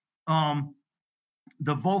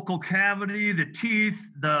the vocal cavity, the teeth,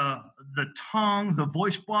 the tongue, the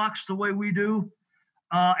voice box the way we do.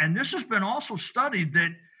 And this has been also studied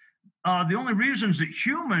that the only reasons that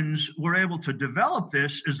humans were able to develop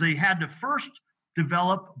this is they had to first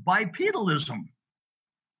develop bipedalism.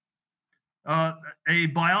 A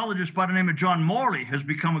biologist by the name of John Morley has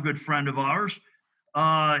become a good friend of ours.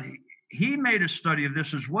 He made a study of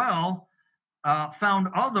this as well, found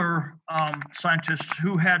other scientists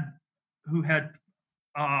who had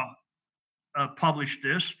published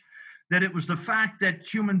this, that it was the fact that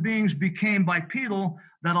human beings became bipedal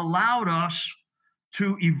that allowed us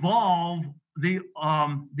to evolve the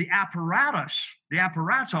apparatus, the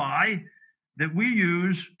apparati that we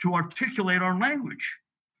use to articulate our language.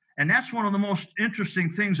 And that's one of the most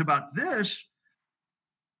interesting things about these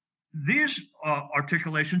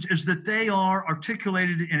articulations is that they are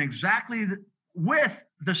articulated in exactly with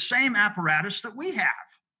the same apparatus that we have,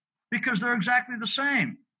 because they're exactly the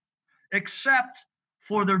same, except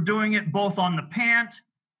for they're doing it both on the pant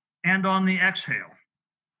and on the exhale.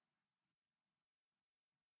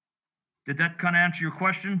 Did that kind of answer your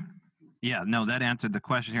question? Yeah, no, that answered the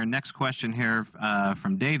question here. Next question here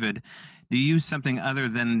from David. Do you use something other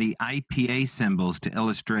than the IPA symbols to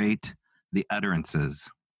illustrate the utterances?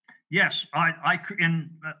 Yes,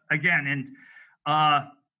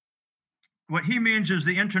 what he means is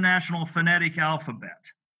the International Phonetic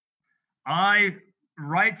Alphabet.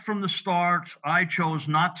 Right from the start, I chose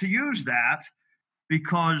not to use that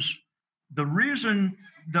because the reason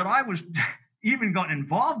that I was even got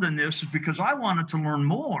involved in this is because I wanted to learn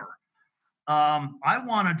more. I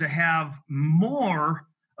wanted to have more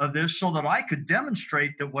of this so that I could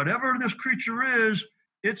demonstrate that whatever this creature is,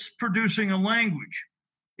 it's producing a language.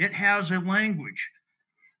 It has a language.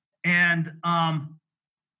 And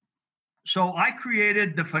so I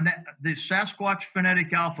created the Sasquatch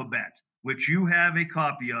Phonetic Alphabet, which you have a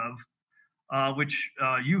copy of, which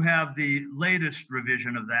you have the latest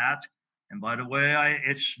revision of that. And by the way,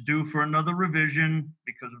 it's due for another revision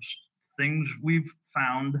because of things we've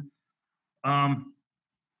found.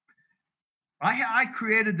 I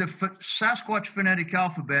created the Sasquatch Phonetic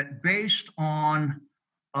Alphabet based on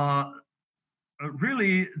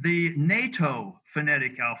really the NATO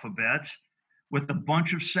phonetic alphabet, with a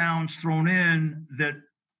bunch of sounds thrown in that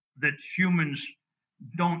humans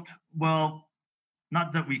don't, well,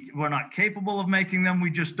 not that we're not capable of making them, we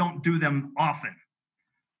just don't do them often.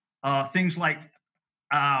 Things like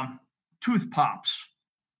tooth pops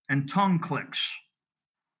and tongue clicks,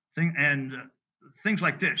 things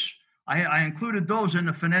like this. I included those in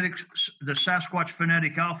the Sasquatch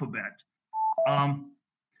phonetic alphabet.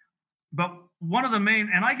 But one of the main,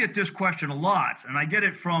 and I get this question a lot, and I get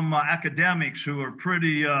it from academics who are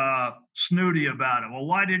pretty snooty about it. Well,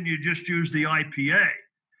 why didn't you just use the IPA?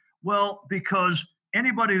 Well, because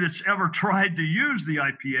anybody that's ever tried to use the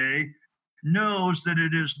IPA knows that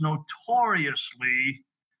it is notoriously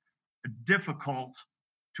difficult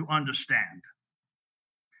to understand.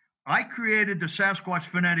 I created the Sasquatch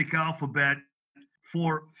phonetic alphabet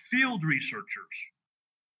for field researchers.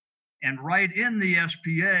 And right in the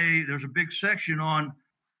SPA, there's a big section on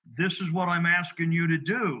this is what I'm asking you to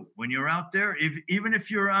do when you're out there. Even if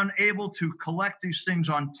you're unable to collect these things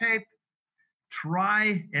on tape,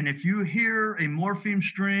 try, and if you hear a morpheme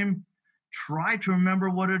stream, try to remember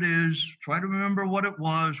what it is, try to remember what it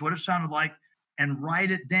was, what it sounded like, and write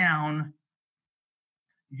it down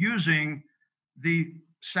using the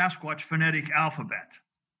Sasquatch phonetic alphabet,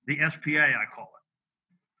 the SPA, I call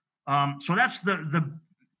it. So that's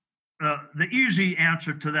the easy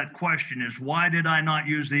answer to that question is, why did I not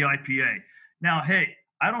use the IPA? Now, hey,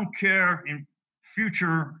 I don't care in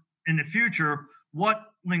the future what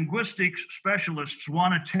linguistics specialists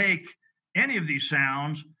want to take any of these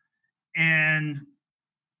sounds and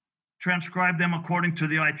transcribe them according to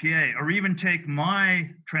the IPA, or even take my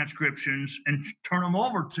transcriptions and turn them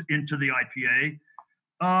over into the IPA.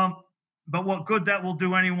 But what good that will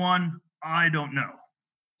do anyone, I don't know.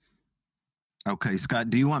 Okay,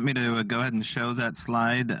 Scott, do you want me to go ahead and show that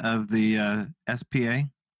slide of the SPA?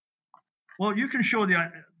 Well, you can show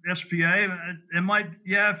the SPA. It might,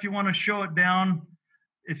 yeah, if you want to show it down,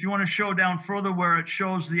 if you want to show down further where it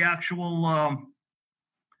shows the actual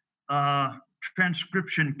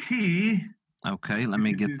transcription key. Okay, let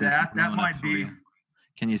me get this. That might be.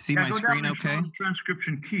 Can you see my screen okay?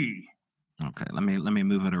 Transcription key. Okay, let me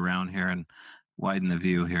move it around here and widen the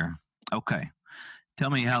view here. Okay. Tell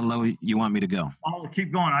me how low you want me to go. I'll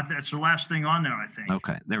keep going. It's the last thing on there, I think.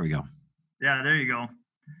 Okay, there we go. Yeah, there you go.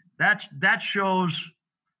 That shows,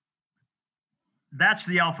 that's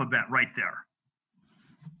the alphabet right there.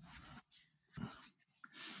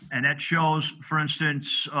 And that shows, for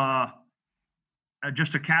instance,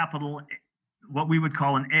 just a capital, what we would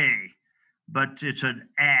call an A, but it's an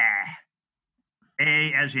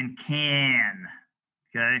A as in can.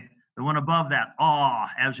 Okay. The one above that,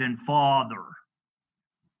 as in father,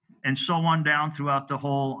 and so on down throughout the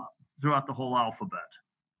whole alphabet,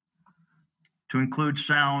 to include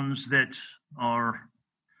sounds that are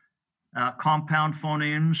compound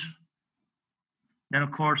phonemes. Then,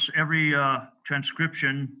 of course, every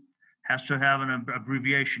transcription has to have an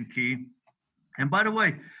abbreviation key. And by the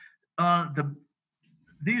way,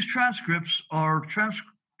 these transcripts are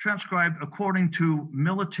transcribed according to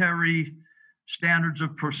military standards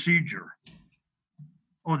of procedure.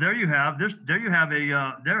 Oh, there you have this. There you have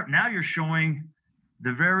there. Now you're showing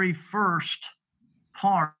the very first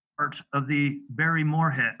part of the Barry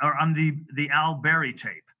Moorhead, or on the Al Barry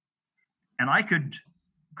tape, and I could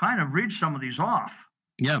kind of read some of these off.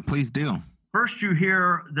 Yeah, please do. First, you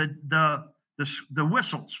hear the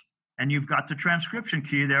whistles, and you've got the transcription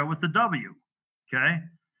key there with the W. Okay,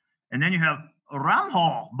 and then you have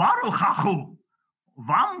Ramho, Baruchahu,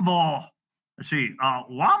 Vamvo. Let's see,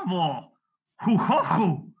 Wamvo,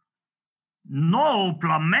 Huhohu, No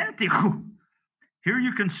Plamentihu. Here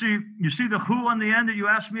you see the who on the end that you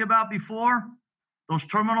asked me about before, those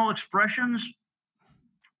terminal expressions.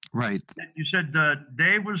 Right. You said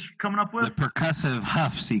Dave was coming up with? The percussive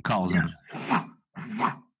huffs, he calls them.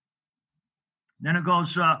 Then it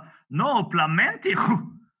goes, No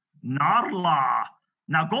Plamentihu, Narla,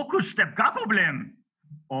 Nagoku Stepkakoblem,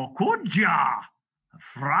 Okuja,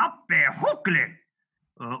 Frappe Hukle,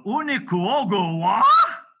 Unikuogo wa?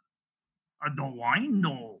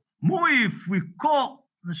 Adowaino, Muy Fuiko,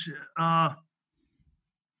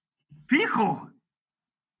 Pico.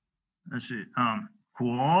 Let's see,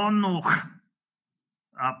 Kuono,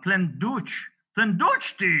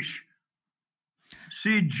 Plenduchtish,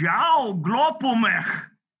 Si Jao Glopumech,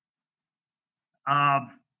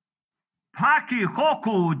 Paki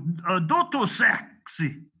Hoku,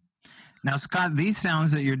 Dotosexi. Now, Scott, these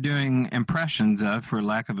sounds that you're doing impressions of, for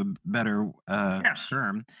lack of a better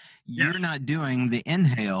term, you're not doing the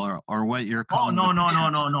inhale or what you're calling. No.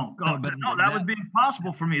 That would be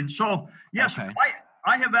impossible for me. So, yes, okay.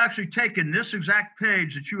 I have actually taken this exact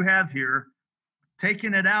page that you have here,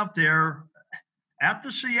 taken it out there at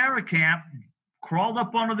the Sierra camp, crawled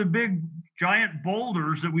up under the big giant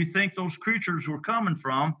boulders that we think those creatures were coming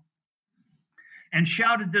from, and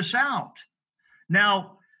shouted this out.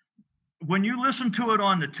 Now, when you listen to it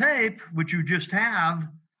on the tape, which you just have,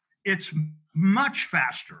 it's much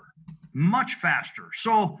faster.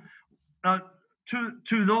 So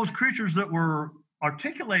to those creatures that were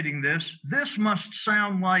articulating this must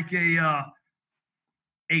sound like a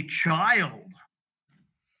child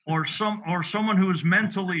or someone who is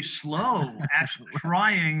mentally slow, actually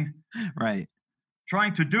trying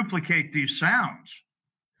to duplicate these sounds.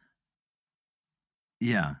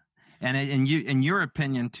 Yeah. And in your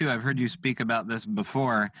opinion too, I've heard you speak about this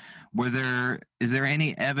before. Is there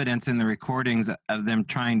any evidence in the recordings of them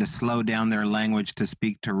trying to slow down their language to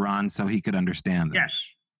speak to Ron so he could understand them?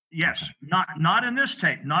 Yes. Okay. Not in this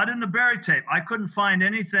tape, not in the Barry tape. I couldn't find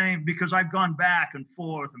anything because I've gone back and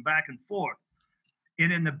forth.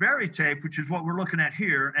 And in the Barry tape, which is what we're looking at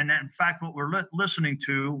here, and in fact what we're listening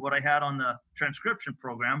to, what I had on the transcription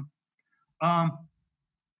program.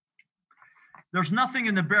 There's nothing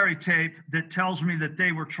in the Barry tape that tells me that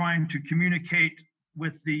they were trying to communicate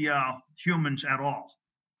with the humans at all.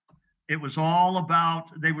 It was all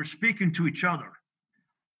about, they were speaking to each other.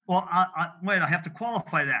 Well, I have to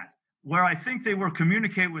qualify that. Where I think they were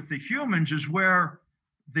communicating with the humans is where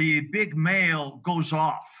the big male goes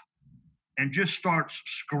off and just starts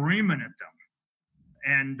screaming at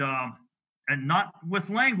them. And not with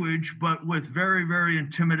language, but with very, very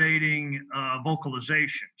intimidating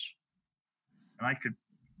vocalizations. And I could,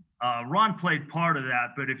 Ron played part of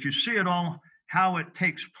that, but if you see it all, how it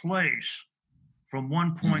takes place from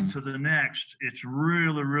one point to the next, it's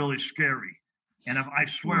really, really scary. And I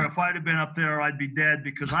swear, if I'd have been up there, I'd be dead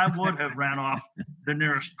because I would have ran off the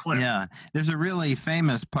nearest cliff. Yeah, there's a really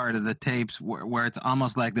famous part of the tapes where it's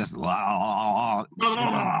almost like this. Yeah,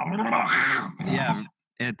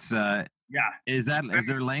 it's Is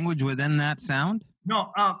there language within that sound?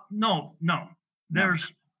 No.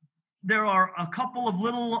 There are a couple of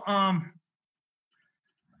little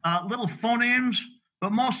phonemes,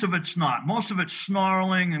 but most of it's not. Most of it's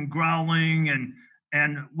snarling and growling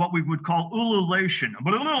and what we would call ululation.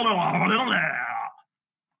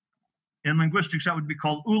 In linguistics, that would be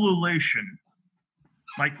called ululation,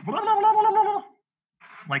 like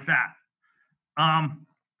that.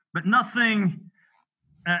 But nothing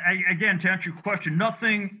again, to answer your question,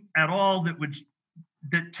 nothing at all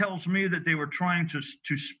that tells me that they were trying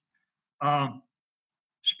uh,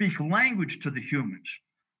 speak language to the humans.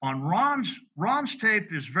 On Ron's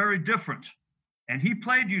tape is very different, and he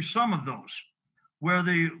played you some of those where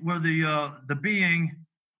the being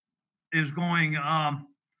is going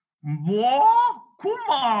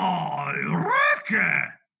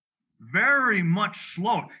very much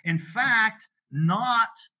slow. In fact, not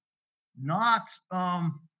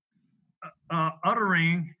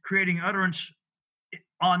creating utterance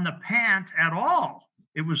on the pant at all.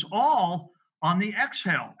 It was all on the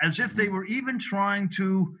exhale, as if they were even trying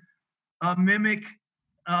to mimic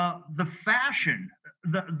the fashion,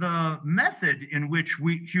 the method in which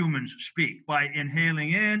we humans speak by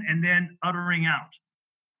inhaling in and then uttering out.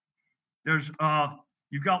 There's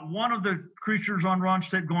you've got one of the creatures on Ron's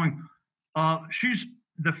tape going. She's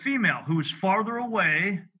the female who is farther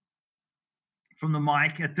away from the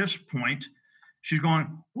mic at this point. She's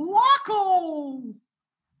going wacko,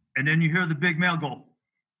 and then you hear the big male go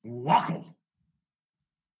wacko.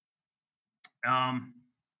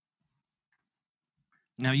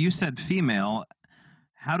 Now you said female.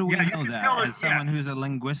 How do we know that? As someone who's a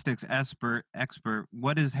linguistics expert,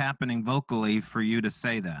 what is happening vocally for you to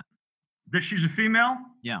say that? That she's a female?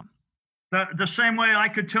 Yeah. The same way I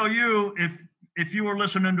could tell you if you were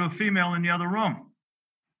listening to a female in the other room.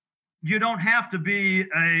 You don't have to be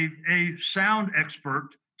a sound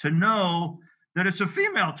expert to know that it's a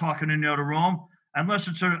female talking in the other room, unless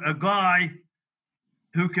it's a guy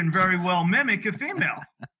who can very well mimic a female.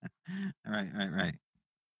 Right.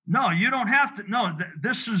 No, you don't have to. No,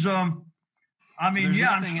 this is I mean, there's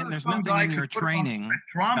yeah, nothing, there's nothing in your training,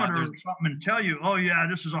 spectrometer or something, and tell you, oh yeah,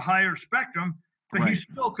 this is a higher spectrum, but he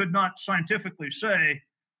still could not scientifically say,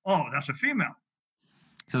 oh, that's a female.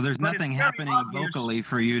 So there's nothing happening vocally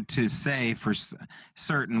for you to say for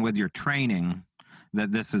certain with your training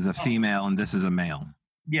that this is a female and this is a male.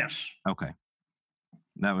 Yes. Okay.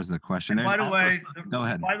 That was the question. And by the way, go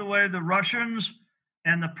ahead. By the way, the Russians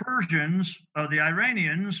and the Persians, the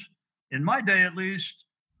Iranians, in my day at least,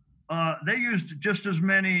 they used just as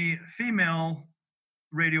many female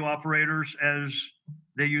radio operators as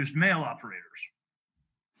they used male operators.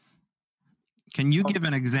 Can you give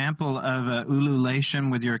an example of a ululation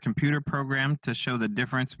with your computer program to show the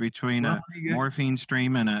difference between a morphine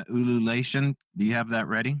stream and a ululation? Do you have that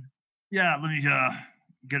ready? Yeah, let me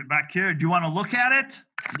get it back here. Do you want to look at it?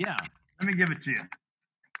 Yeah. Let me give it to you.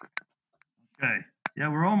 Okay. Yeah,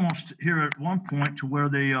 we're almost here at one point to where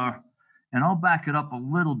they are. And I'll back it up a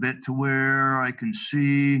little bit to where I can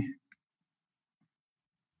see.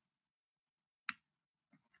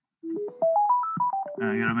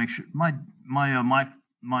 I gotta make sure my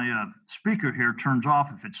speaker here turns off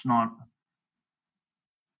if it's not,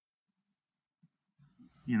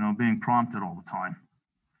 being prompted all the time.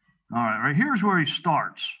 All right, here's where he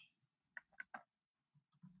starts.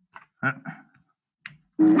 You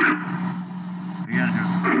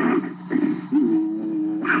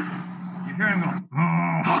hear him go.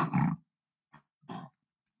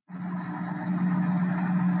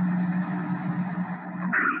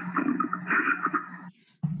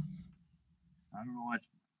 I don't know why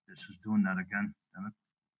this is doing that again. Damn it.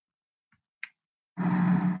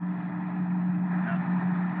 Yeah.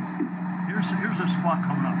 Here's a spot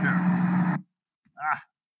coming up here.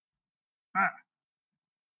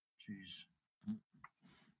 Jeez.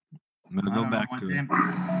 I'm gonna go back to it.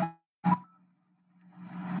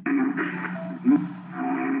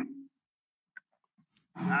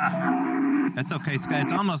 That's okay, Sky.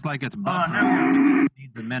 It's almost like it's buffering. It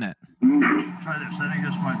needs a minute. Try this. I think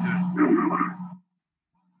this might do it.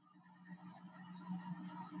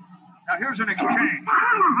 Now here's an exchange.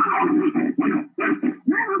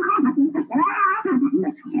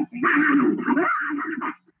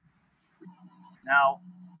 Now,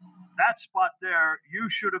 that spot there, you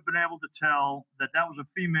should have been able to tell that was a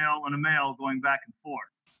female and a male going back and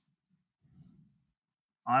forth.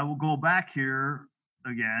 I will go back here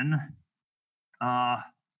again.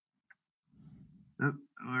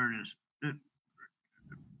 Where it is.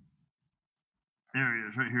 There it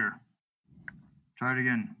is, right here. Try it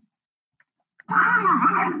again.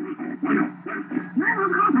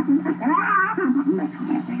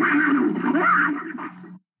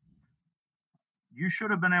 You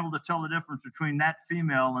should have been able to tell the difference between that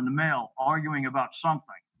female and the male arguing about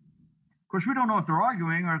something. Of course, we don't know if they're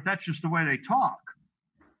arguing or if that's just the way they talk.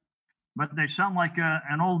 But they sound like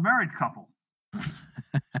an old married couple,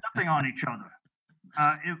 stepping on each other,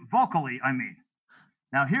 vocally, I mean.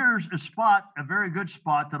 Now, here's a very good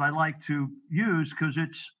spot that I like to use because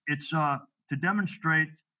it's to demonstrate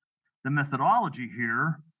the methodology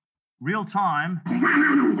here, real time.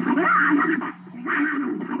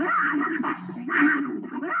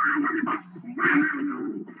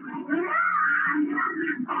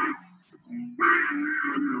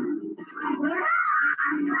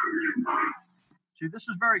 See, this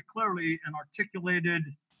is very clearly an articulated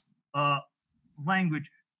language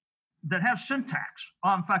that has syntax.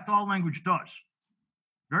 In fact, all language does.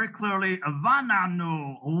 Very clearly,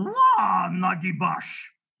 Avananu wa nagibash.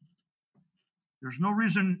 There's no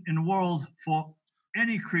reason in the world for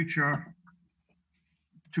any creature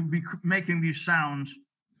to be making these sounds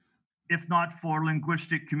if not for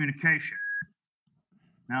linguistic communication.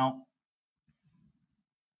 Now,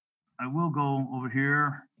 I will go over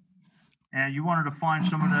here, and you wanted to find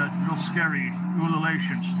some of the real scary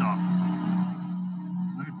ululation stuff.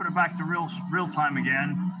 Let me put it back to real time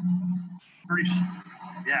again.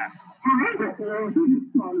 Yeah.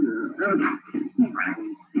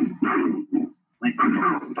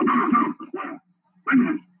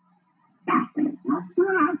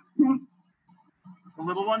 The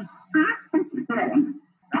little one?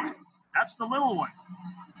 That's the little one.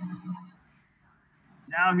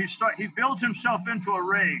 Now he builds himself into a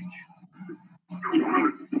rage.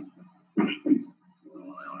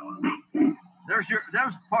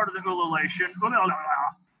 There's part of the ululation.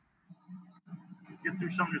 Get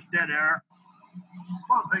through some of this dead air.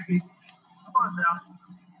 Come on, Vicky. Come on down.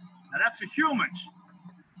 Now that's the humans.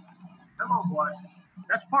 Hello, boy.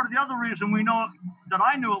 That's part of the other reason we know that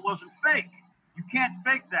I knew it wasn't fake. You can't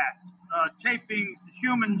fake that. Taping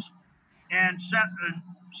humans and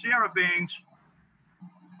Sierra beings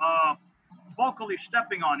vocally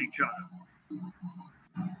stepping on each other.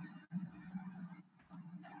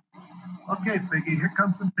 Okay, Figgy, here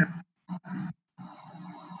comes some tips.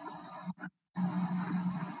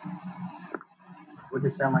 What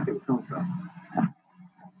did it sound like it was coming from?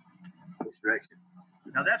 Which direction?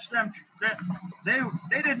 Now that's them. They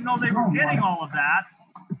didn't know they were getting all of that,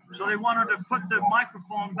 so they wanted to put the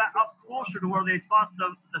microphone back up closer to where they thought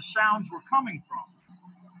the sounds were coming from.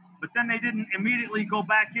 But then they didn't immediately go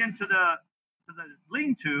back into the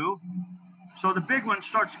lean-to, so the big one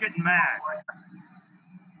starts getting mad.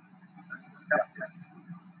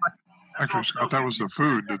 Actually, Scott, that was the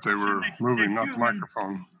food that they were moving, not the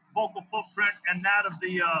microphone. Vocal footprint and that of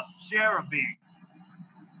the Sierra being.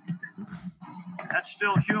 That's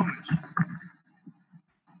still humans.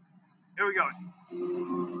 Here we go.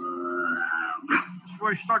 This is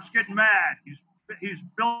where he starts getting mad. He's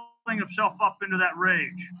building himself up into that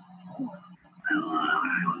rage.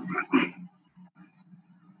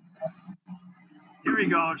 Here he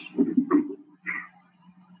goes.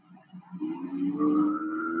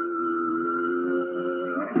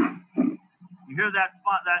 You hear that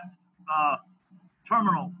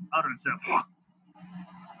terminal utterance there.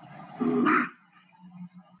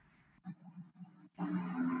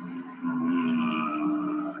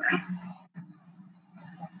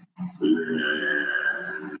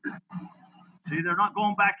 See, they're not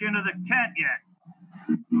going back into the tent yet.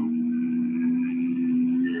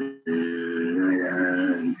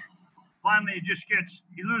 Finally,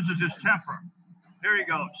 he loses his temper. Here he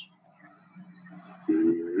goes.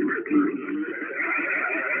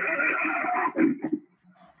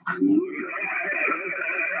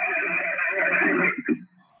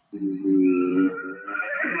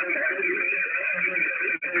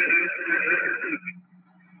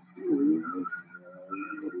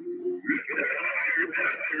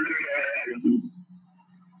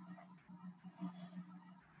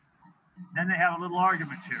 Then they have a little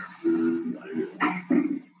argument here.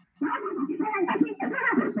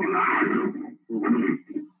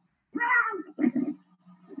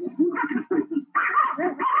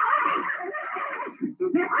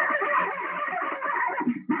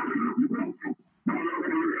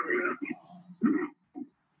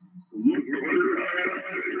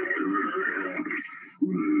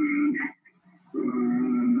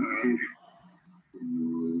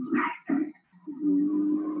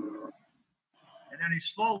 And he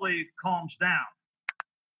slowly calms down.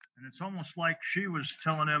 And it's almost like she was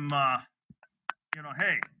telling him,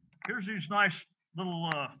 hey, here's these nice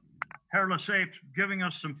little hairless apes giving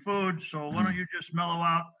us some food, so why don't you just mellow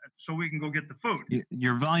out so we can go get the food?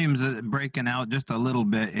 Your volume's breaking out just a little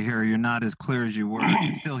bit here. You're not as clear as you were. I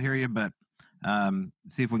can still hear you, but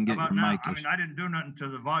see if we can get your now? mic. I mean, I didn't do nothing to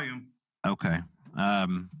the volume. Okay.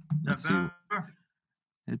 Let's see. Better?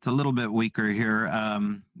 It's a little bit weaker here.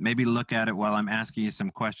 Maybe look at it while I'm asking you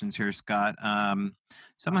some questions here, Scott.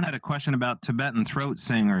 Someone had a question about Tibetan throat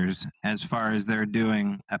singers as far as they're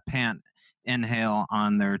doing a pant inhale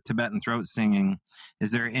on their Tibetan throat singing.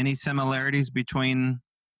 Is there any similarities between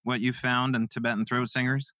what you found in Tibetan throat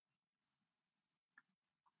singers?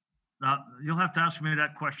 You'll have to ask me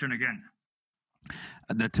that question again.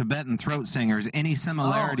 The Tibetan throat singers, any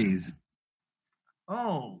similarities?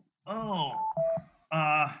 Oh.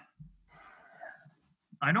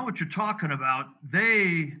 I know what you're talking about.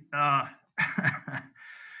 They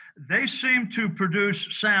they seem to produce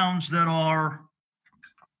sounds that are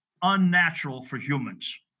unnatural for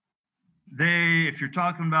humans. If you're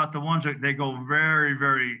talking about the ones that they go very,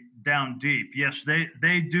 very down deep, yes,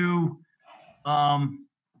 they do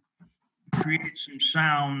create some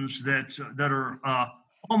sounds that are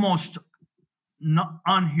almost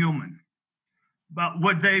unhuman. But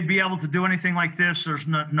would they be able to do anything like this?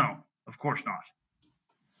 No, of course not.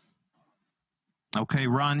 Okay,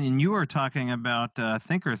 Ron, and you were talking about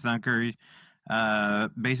Thinker Thunker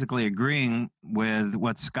basically agreeing with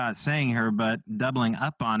what Scott's saying here, but doubling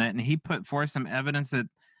up on it. And he put forth some evidence that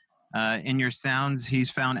in your sounds, he's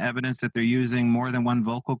found evidence that they're using more than one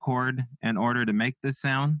vocal cord in order to make this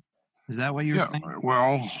sound. Is that what you're saying?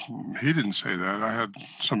 Well, he didn't say that. I had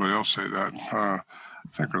somebody else say that.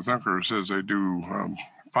 Thinker Thunker says they do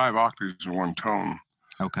 5 octaves in one tone.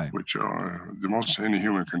 Okay. Which the most any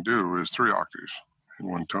human can do is 3 octaves in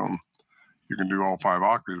one tone. You can do all 5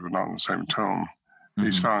 octaves, but not in the same tone.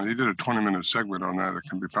 Mm-hmm. He did a 20-minute segment on that. It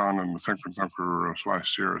can be found in the Thinker Thunker /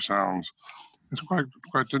 Sierra Sounds. It's quite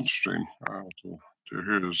interesting to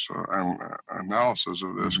hear his analysis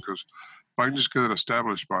of this, because if I can just get it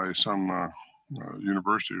established by some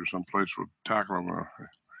university or some place with tackle of an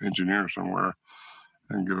engineer somewhere,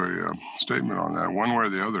 and give a statement on that, one way or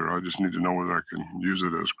the other. I just need to know whether I can use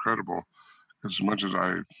it as credible. As much as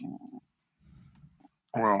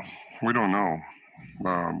we don't know.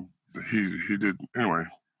 He did, anyway,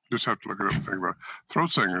 just have to look it up and think about it.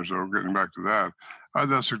 Throat singers, though, getting back to that, I had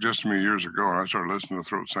that suggested to me years ago, and I started listening to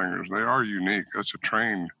throat singers. They are unique. That's a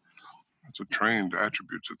trained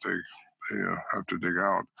attributes that they have to dig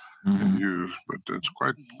out and use, but it's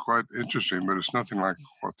quite interesting. But it's nothing like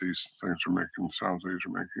what these things are making, sounds these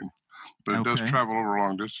are making. But it does travel over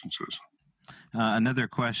long distances. Another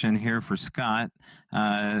question here for Scott.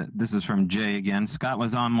 This is from Jay again. Scott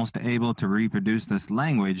was almost able to reproduce this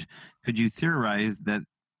language. Could you theorize that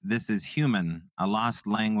this is human, a lost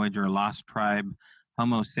language or a lost tribe,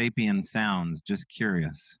 Homo sapien sounds? Just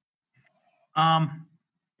curious.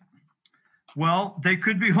 Well, they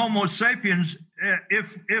could be Homo sapiens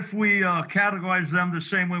if we categorize them the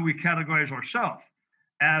same way we categorize ourselves,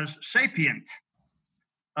 as sapient,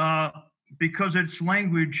 because it's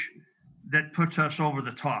language that puts us over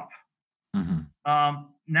the top. Mm-hmm.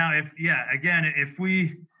 Now, if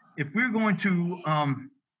we're going to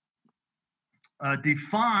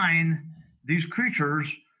define these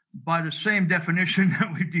creatures by the same definition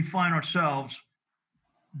that we define ourselves,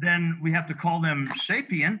 then we have to call them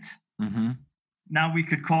sapient. Mm-hmm. Now we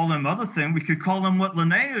could call them other thing. We could call them what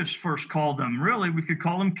Linnaeus first called them. Really, we could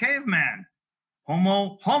call them caveman.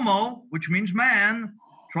 Homo, which means man,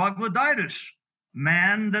 troglodytes,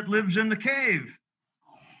 man that lives in the cave.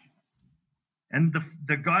 And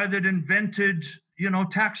the guy that invented,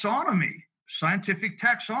 taxonomy, scientific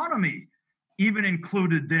taxonomy, even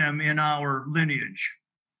included them in our lineage.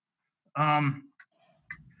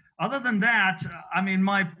 Other than that,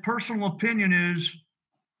 my personal opinion is,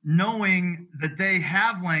 knowing that they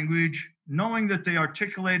have language, knowing that they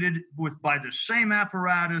articulated by the same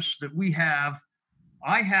apparatus that we have,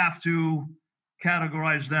 I have to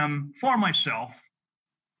categorize them for myself,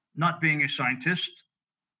 not being a scientist.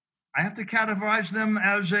 I have to categorize them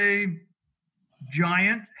as a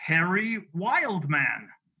giant, hairy, wild man,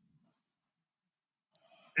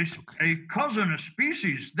 a cousin, a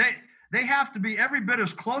species. They have to be every bit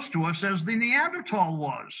as close to us as the Neanderthal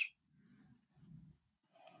was.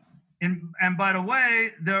 And by the way,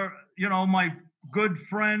 my good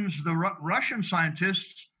friends, the Russian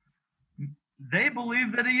scientists, they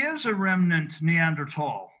believe that he is a remnant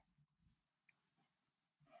Neanderthal.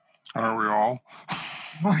 Are we all?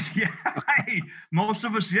 Well, yeah, most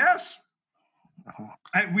of us, yes.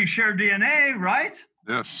 We share DNA, right?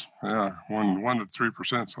 Yes, yeah, 1 to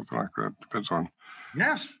 3%, something like that. Depends on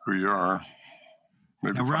who you are.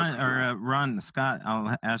 Maybe Ron, Scott,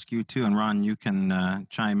 I'll ask you too, and Ron, you can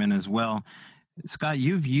chime in as well. Scott,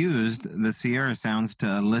 you've used the Sierra Sounds to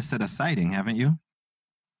elicit a sighting, haven't you?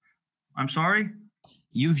 I'm sorry?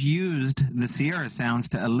 You've used the Sierra Sounds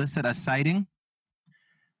to elicit a sighting?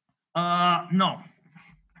 No.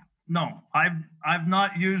 I've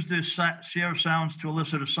not used the Sierra Sounds to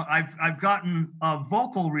elicit a. I've gotten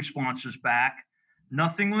vocal responses back,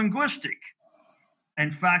 nothing linguistic. In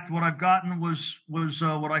fact, what I've gotten was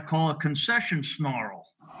what I call a concession snarl.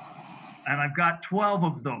 and I've got 12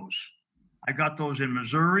 of those. I got those in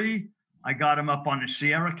Missouri. I got them up on the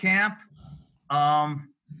Sierra Camp. Well,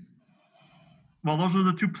 those are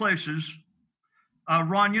the two places.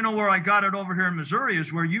 Ron, you know where I got it over here in Missouri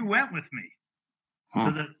is where you went with me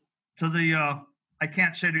to the I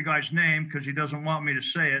can't say the guy's name because he doesn't want me to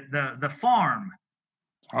say it. The farm.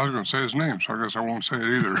 I was going to say his name, so I guess I won't say it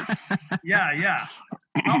either. Yeah.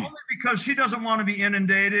 Only because he doesn't want to be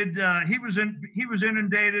inundated. He was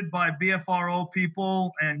inundated by BFRO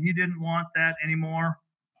people, and he didn't want that anymore.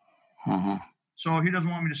 Mm-hmm. So he doesn't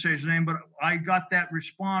want me to say his name, but I got that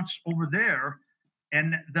response over there.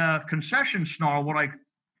 And the concession snarl,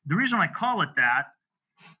 the reason I call it that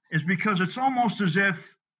is because it's almost as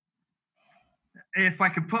if I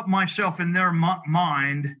could put myself in their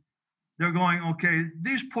mind, they're going, okay,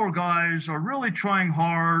 these poor guys are really trying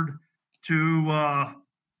hard to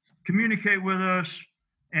communicate with us.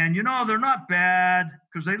 And, they're not bad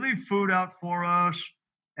because they leave food out for us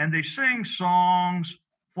and they sing songs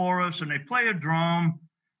for us and they play a drum.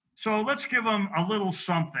 So let's give them a little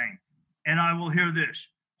something. And I will hear this.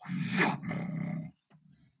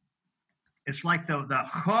 It's like the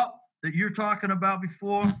huh that you're talking about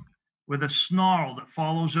before with a snarl that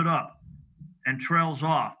follows it up and trails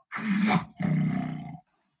off. And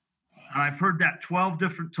I've heard that 12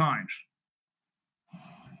 different times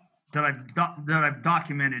that I've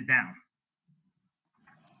documented down.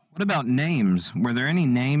 What about names? Were there any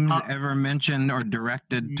names ever mentioned or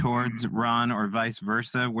directed towards Ron or vice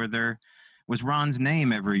versa? Was Ron's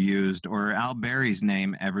name ever used or Al Berry's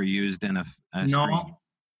name ever used in a stream?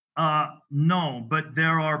 No, but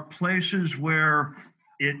there are places where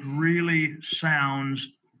it really sounds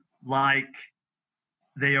like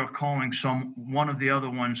they are calling one of the other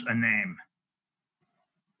ones a name.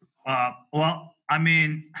 Well, I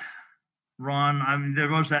mean, Ron, there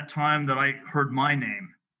was that time that I heard my name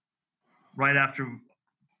right after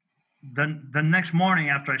the next morning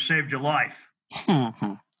after I saved your life.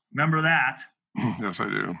 Remember that? Yes, I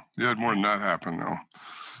do. You had more than that happen, though.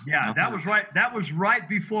 Yeah, okay. That was right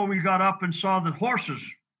before we got up and saw the horses,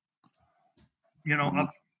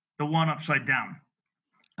 up the one upside down.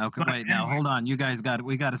 Okay, wait, now hold on. You guys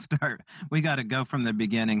we got to start. We got to go from the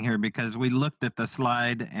beginning here because we looked at the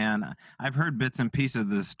slide and I've heard bits and pieces of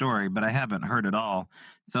the story, but I haven't heard it all.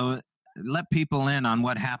 So let people in on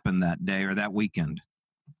what happened that day or that weekend.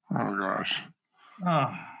 Oh, gosh.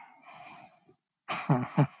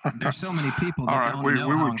 There's so many people that all right, don't we know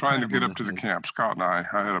were trying to get incredible up to the this is. camp. Scott and I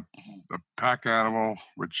had a pack animal,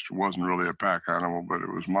 which wasn't really a pack animal, but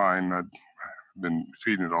it was mine. I'd been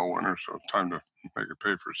feeding it all winter, so time to make it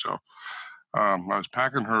pay for itself. I was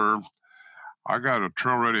packing her. I got a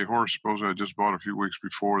trail-ready horse, supposedly I just bought a few weeks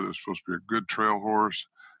before. That's supposed to be a good trail horse.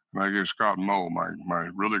 And I gave Scott Mo, my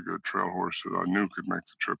really good trail horse that I knew could make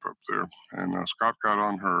the trip up there. And Scott got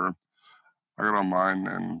on her. I got on mine,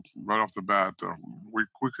 and right off the bat, we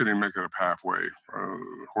couldn't even make it up halfway.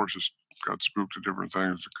 Horses got spooked at different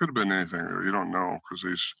things. It could have been anything. You don't know because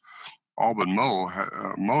these all but Mo.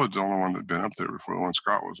 Mo is the only one that'd been up there before the one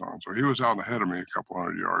Scott was on. So he was out ahead of me a couple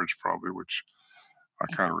hundred yards probably, which I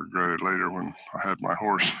kind of regretted later when I had my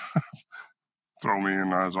horse throw me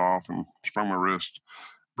and I was off and sprung my wrist,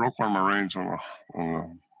 broke one of my reins on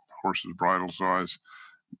the horse's bridle. So I was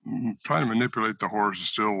trying to manipulate the horse.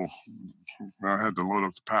 Still, I had to load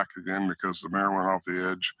up the pack again because the mare went off the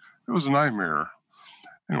edge. It was a nightmare.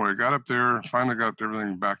 Anyway, I got up there, finally got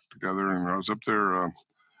everything back together, and I was up there,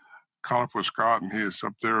 caught up with Scott, and he is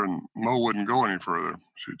up there, and Mo wouldn't go any further.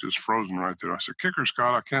 She just frozen right there. I said, "Kick her,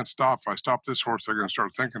 Scott. I can't stop. If I stop this horse, they're going to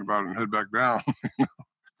start thinking about it and head back down."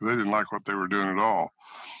 They didn't like what they were doing at all.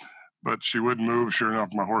 But she wouldn't move. Sure enough,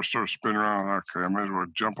 my horse started spinning around. Okay, I might as well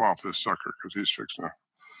jump off this sucker because he's fixing to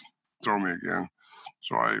throw me again.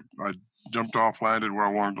 So I jumped off, landed where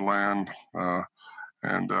I wanted to land,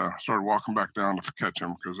 and started walking back down to catch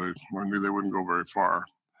them because I knew they wouldn't go very far.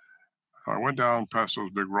 I went down past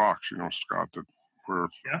those big rocks, Scott, where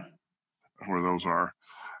those are.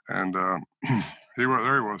 And there he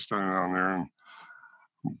was standing down there. And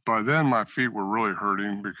by then my feet were really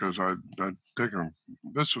hurting because I'd taken,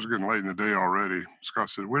 this was getting late in the day already.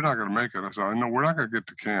 Scott said, "We're not going to make it." I said, "I know we're not going to get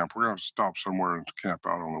to camp. We're going to stop somewhere and camp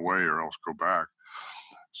out on the way or else go back."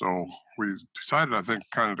 So we decided, I think,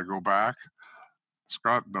 kind of to go back.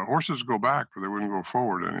 Scott, the horses go back, but they wouldn't go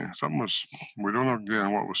forward any. Something was, we don't know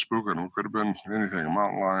again what was spooking them. It could have been anything, a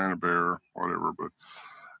mountain lion, a bear, whatever, but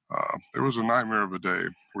it was a nightmare of a day.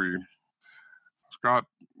 Scott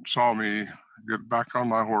saw me get back on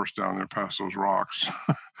my horse down there past those rocks.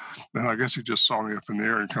 Then I guess he just saw me up in the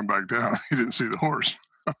air and come back down. He didn't see the horse.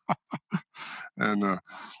 And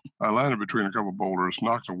I landed between a couple boulders,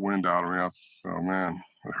 knocked the wind out of me. Oh man,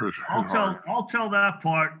 it hurt hard. I'll tell that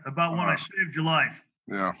part about when I Uh, saved your life.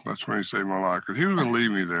 Yeah, that's when he saved my life because he was going to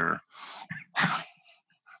leave me there.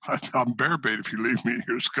 I'm bear bait if you leave me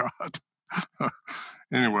here, Scott.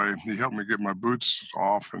 Anyway, he helped me get my boots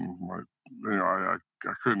off, and I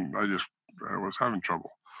couldn't. I was having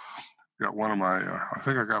trouble. Got one of my, I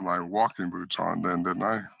think I got my walking boots on then, didn't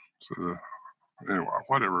I? So anyway,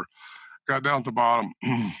 whatever. Got down at the bottom.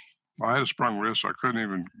 I had a sprung wrist. I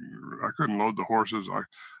couldn't load the horses. I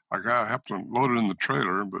have to load it in the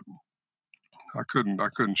trailer, but I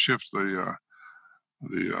couldn't shift the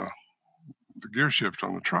gear shift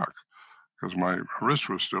on the truck because my wrist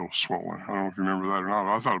was still swollen. I don't know if you remember that or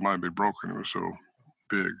not. I thought it might be broken. It was so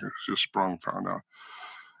big. It was just sprung, found out.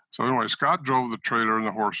 So anyway, Scott drove the trailer and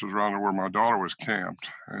the horses around to where my daughter was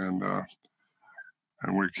camped, and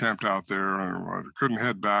we camped out there. And I couldn't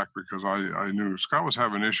head back because I knew Scott was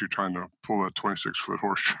having an issue trying to pull that 26-foot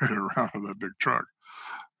horse trailer around with that big truck,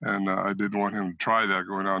 and I didn't want him to try that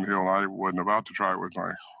going downhill. I wasn't about to try it with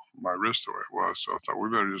my wrist the way it was, so I thought we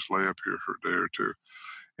better just lay up here for a day or two.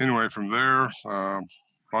 Anyway, from there,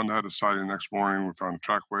 Rhonda had a sighting the next morning. We found a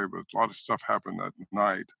trackway, but a lot of stuff happened that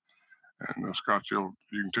night. And Scott, you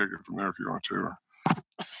can take it from there if you want to.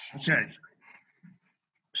 Okay.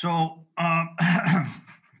 So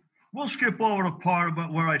we'll skip over the part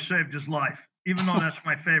about where I saved his life, even though that's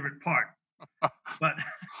my favorite part. But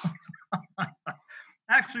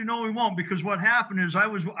actually, no, we won't, because what happened is I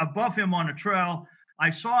was above him on the trail.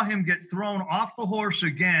 I saw him get thrown off the horse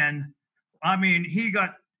again. I mean,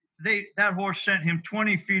 that horse sent him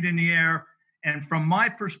 20 feet in the air. And from my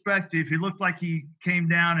perspective, he looked like he came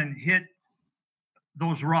down and hit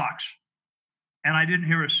those rocks. And I didn't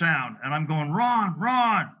hear a sound. And I'm going,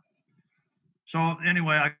 Ron. So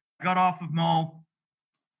anyway, I got off of Mo.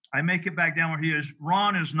 I make it back down where he is.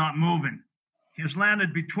 Ron is not moving. He has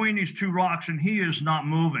landed between these two rocks, and he is not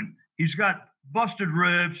moving. He's got busted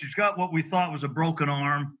ribs. He's got what we thought was a broken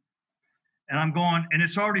arm. And I'm going, and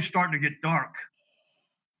it's already starting to get dark.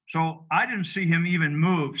 So I didn't see him even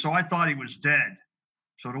move. So I thought he was dead.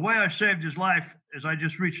 So the way I saved his life is I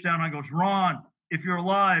just reached down. I goes, Ron, if you're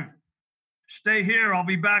alive, stay here. I'll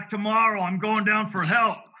be back tomorrow. I'm going down for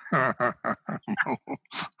help. No,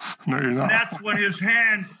 you're not. And that's when his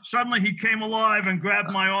hand, suddenly he came alive and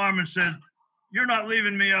grabbed my arm and said, you're not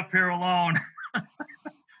leaving me up here alone.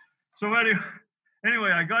 So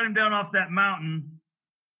anyway, I got him down off that mountain.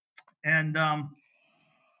 And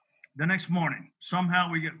the next morning,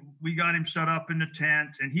 somehow we got him set up in the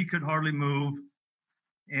tent, and he could hardly move.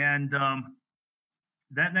 And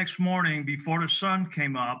that next morning, before the sun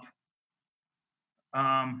came up,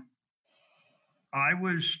 I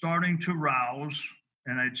was starting to rouse,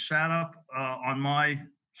 and I'd sat up on my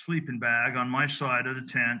sleeping bag on my side of the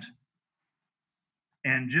tent,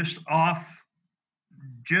 and just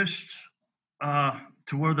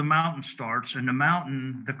to where the mountain starts. And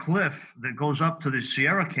the cliff that goes up to the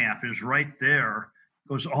Sierra camp is right there,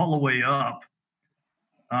 goes all the way up.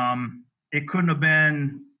 It couldn't have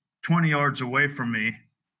been 20 yards away from me.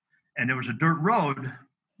 And there was a dirt road.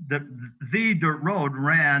 The dirt road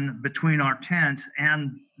ran between our tent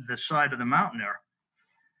and the side of the mountain there.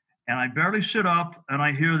 And I barely sit up, and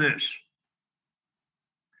I hear this,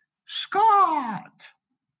 Scott.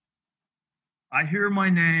 I hear my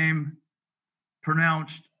name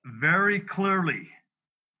pronounced very clearly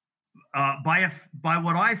by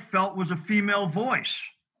what I felt was a female voice.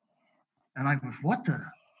 And I goes,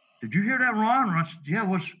 did you hear that, Ron? Ron said,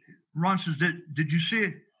 yeah, Ron says, did you see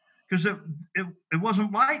it? Because it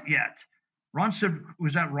wasn't light yet. Ron said,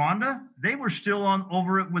 was that Rhonda? They were still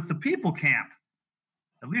over it with the people camp,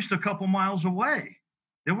 at least a couple miles away.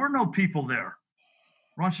 There were no people there.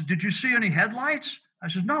 Ron said, did you see any headlights? I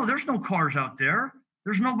said, no, there's no cars out there.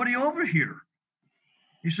 There's nobody over here.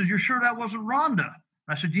 He says, you're sure that wasn't Rhonda?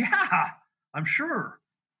 I said, yeah, I'm sure.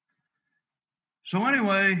 So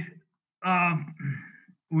anyway,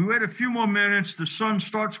 we wait a few more minutes. The sun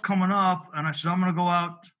starts coming up, and I said, I'm going to go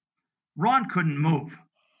out. Ron couldn't move.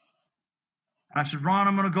 I said, Ron,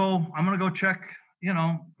 I'm going to go check,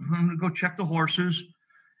 I'm going to go check the horses.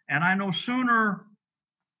 And I no sooner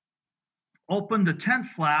opened the tent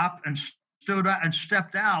flap and stood out and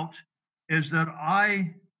stepped out is that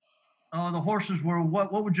the horses were,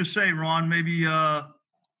 what would you say, Ron? Maybe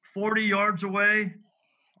 40 yards away?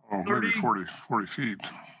 Oh, 30? Maybe 40 feet.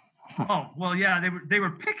 Oh, well, yeah, they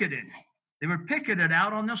were picketed. They were picketed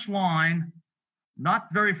out on this line, not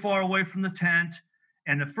very far away from the tent.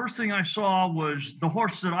 And the first thing I saw was the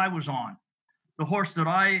horse that I was on. The horse that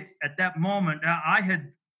at that moment, I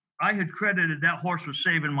had credited that horse with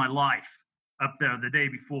saving my life. up there the day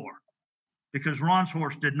before because Ron's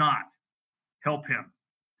horse did not help him.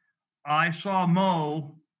 I saw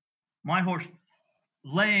Mo, my horse,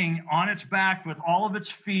 laying on its back with all of its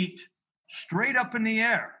feet straight up in the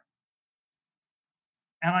air.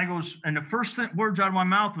 And I goes, and the first words out of my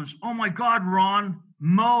mouth was, "Oh my God, Ron,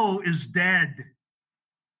 Mo is dead."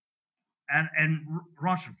 And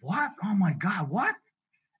Ron said, "What? Oh my God, what?"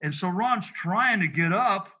 And so Ron's trying to get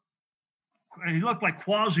up. He looked like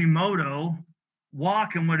Quasimodo,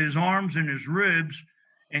 walking with his arms and his ribs.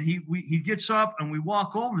 And he gets up and we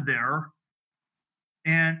walk over there.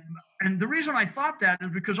 And the reason I thought that is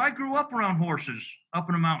because I grew up around horses up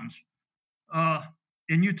in the mountains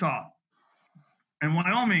in Utah and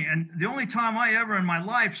Wyoming. And the only time I ever in my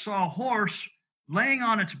life saw a horse laying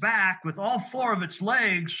on its back with all four of its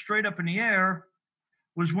legs straight up in the air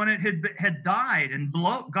was when it had died and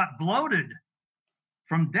got bloated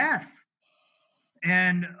from death.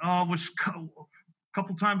 And was a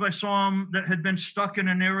couple times I saw him that had been stuck in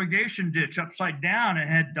an irrigation ditch upside down and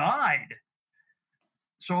had died.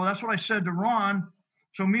 So that's what I said to Ron.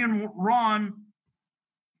 So me and Ron,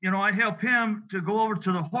 I help him to go over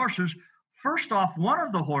to the horses. First off, one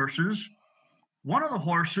of the horses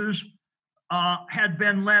had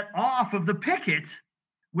been let off of the picket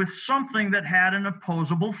with something that had an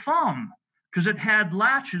opposable thumb because it had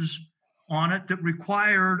latches on it that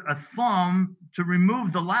required a thumb to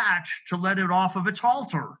remove the latch to let it off of its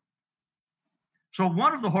halter. So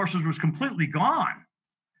one of the horses was completely gone.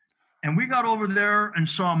 And we got over there and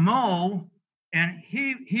saw Mo, and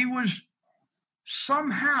he was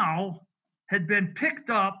somehow had been picked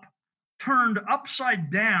up, turned upside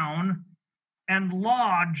down, and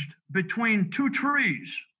lodged between two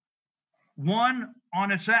trees, one on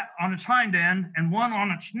its hind end and one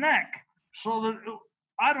on its neck. So that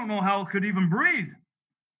I don't know how it could even breathe.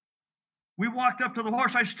 We walked up to the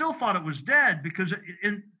horse. I still thought it was dead because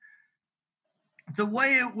the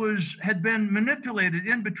way it had been manipulated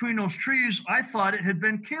in between those trees, I thought it had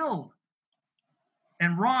been killed.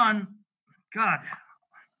 And Ron, God,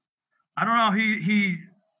 I don't know how he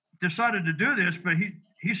decided to do this, but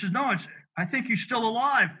he says, "No, I think he's still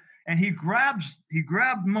alive." And he grabbed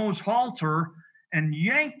Mo's halter and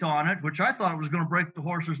yanked on it, which I thought it was going to break the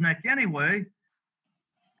horse's neck anyway,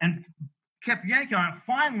 and kept yanking on it.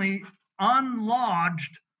 Finally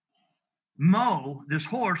unlodged Mo, this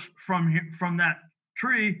horse, from that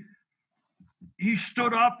tree. He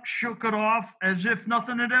stood up, shook it off as if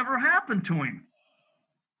nothing had ever happened to him.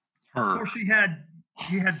 Of course, he had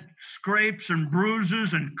scrapes and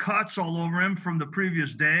bruises and cuts all over him from the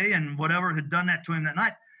previous day and whatever had done that to him that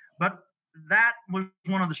night. But that was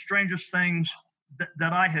one of the strangest things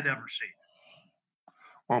that I had ever seen.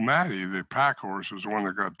 Well, Maddie, the pack horse, was the one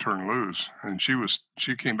that got turned loose, and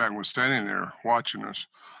she came back and was standing there watching us.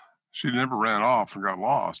 She never ran off and got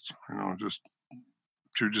lost.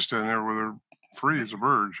 She was just standing there with her free as a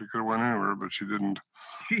bird. She could have went anywhere, but she didn't.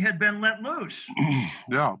 She had been let loose.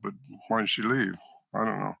 Yeah, but why did she leave? I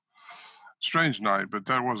don't know. Strange night, but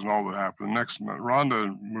that wasn't all that happened. Next night,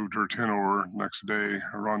 Rhonda moved her tent over next day,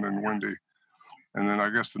 Rhonda and Wendy. And then I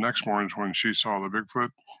guess the next morning is when she saw the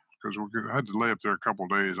Bigfoot, because we had to lay up there a couple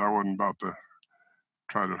of days. I wasn't about to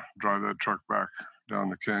try to drive that truck back down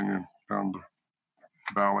the canyon, down the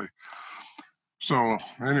valley. So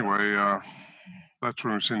anyway, that's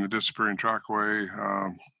when we seen the disappearing trackway.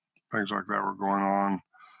 Things like that were going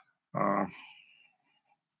on.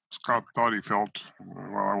 Scott thought he felt,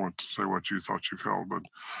 well, I won't say what you thought you felt, but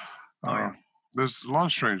there's a lot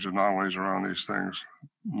of strange anomalies around these things.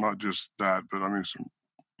 Not just that, but I mean, some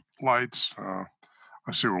lights.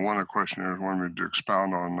 I see where one of the questionnaires wanted me to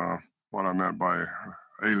expound on what I meant by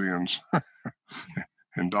aliens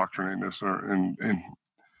indoctrinating us.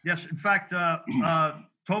 Yes, in fact,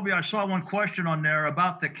 Toby, I saw one question on there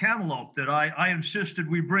about the cantaloupe that I insisted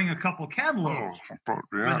we bring a couple cantaloupes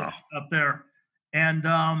with us up there. And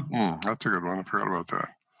that's a good one. I forgot about that.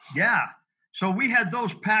 Yeah. So we had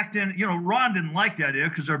those packed in. Ron didn't like the idea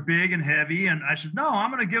because they're big and heavy. And I said, no,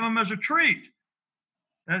 I'm going to give them as a treat.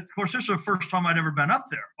 And of course, this is the first time I'd ever been up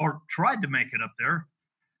there or tried to make it up there.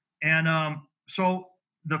 And so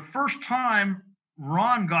the first time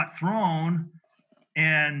Ron got thrown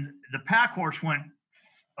and the pack horse went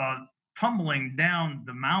tumbling down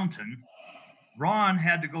the mountain, Ron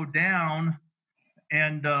had to go down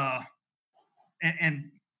and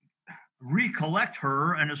recollect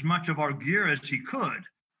her and as much of our gear as he could.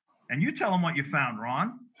 And you tell him what you found,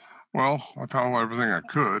 Ron. Well, I found everything I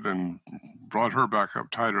could and brought her back up,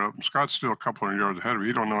 tied her up. And Scott's still a couple of yards ahead of me.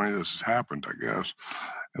 He don't know any of this has happened, I guess,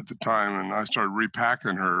 at the time. And I started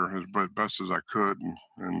repacking her as best as I could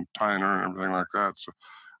and tying her and everything like that. So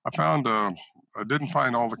I found I didn't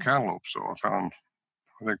find all the cantaloupes, so I found,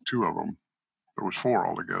 I think, 2 of them. There was 4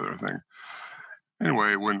 altogether, I think.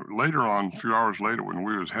 Anyway, when later on, a few hours later, when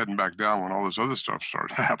we was heading back down, when all this other stuff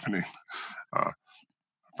started happening, I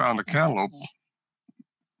found a cantaloupe,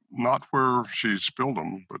 not where she spilled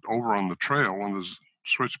them, but over on the trail, one of those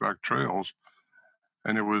switchback trails,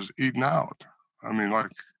 and it was eaten out. I mean,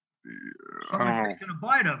 like, I don't know. Taking a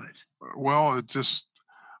bite of it. Well, it just,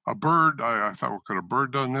 a bird, I thought, well, could a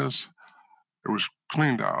bird done this? It was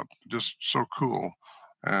cleaned out, just so cool.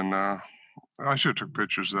 And I should have took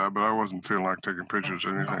pictures of that, but I wasn't feeling like taking pictures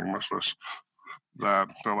of anything, much less that.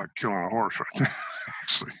 Felt like killing a horse right there.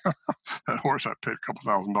 Actually, that horse I paid a couple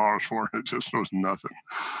 $1,000s for, it just was nothing.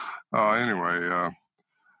 Anyway,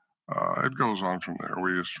 it goes on from there.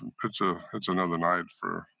 It's another night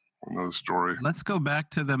for another story. Let's go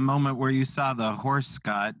back to the moment where you saw the horse,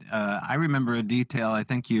 Scott. I remember a detail I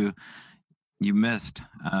think you missed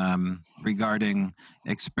regarding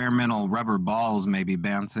experimental rubber balls maybe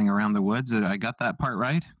bouncing around the woods. I got that part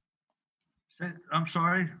right? I'm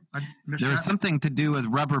sorry. I missed There was that. something to do with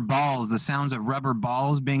rubber balls, the sounds of rubber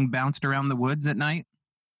balls being bounced around the woods at night.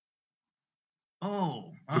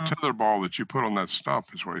 Oh. The tether ball that you put on that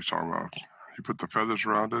stump is what he's talking about. You put the feathers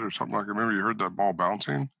around it or something like that. Remember you heard that ball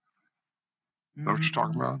bouncing? Is that what you're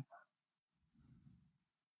talking about?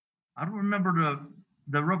 I don't remember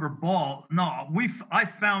the rubber ball. No, I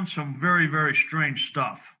found some very, very strange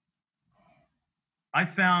stuff. I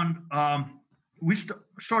found we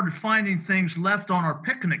started finding things left on our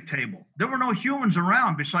picnic table. There were no humans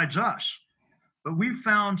around besides us, but we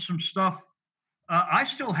found some stuff. I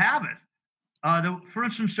still have it. For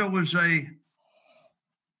instance, there was a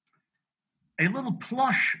little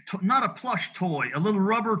plush, not a plush toy, a little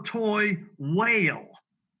rubber toy whale,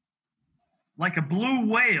 like a blue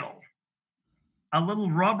whale. A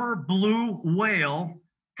little rubber blue whale,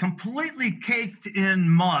 completely caked in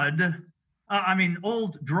mud,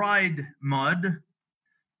 old dried mud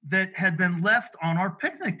that had been left on our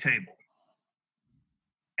picnic table.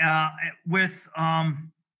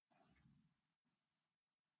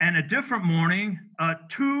 And a different morning,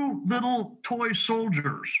 2 little toy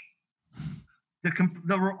soldiers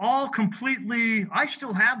that were all completely, I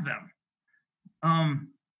still have them,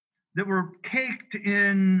 that were caked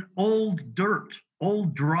in old dirt,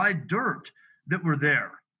 old dried dirt that were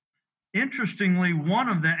there. Interestingly, one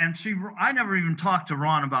of them, and see, I never even talked to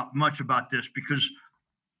Ron much about this because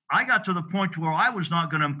I got to the point where I was not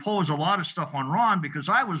going to impose a lot of stuff on Ron because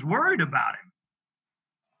I was worried about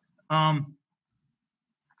him.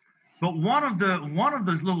 But one of the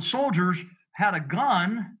little soldiers had a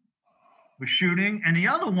gun, was shooting, and the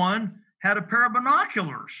other one had a pair of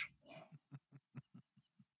binoculars.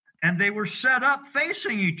 And they were set up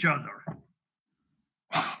facing each other.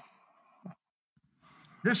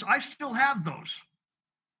 I still have those.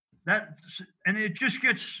 And it just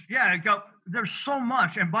gets, there's so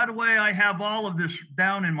much. And by the way, I have all of this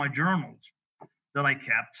down in my journals that I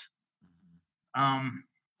kept.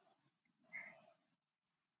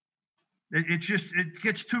 It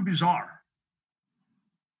gets too bizarre.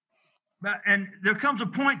 And there comes a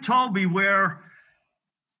point, Toby, where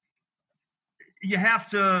you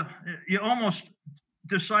almost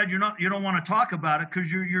decide you don't want to talk about it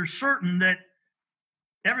because you're certain that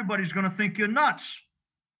everybody's going to think you're nuts.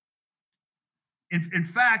 In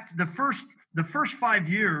fact, the first 5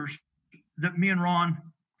 years that me and Ron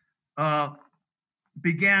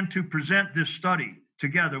began to present this study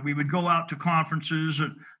together, we would go out to conferences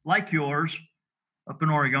like yours up in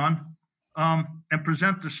Oregon and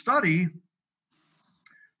present the study.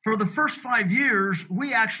 For the first 5 years,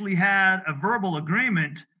 we actually had a verbal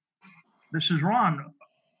agreement. This is Ron.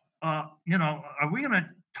 Are we going to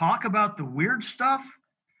talk about the weird stuff?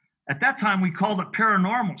 At that time, we called it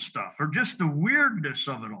paranormal stuff or just the weirdness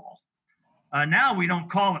of it all. Now we don't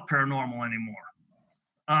call it paranormal anymore.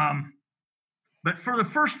 But for the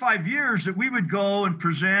first 5 years that we would go and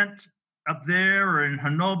present up there or in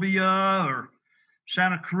Honobia or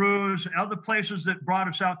Santa Cruz, other places that brought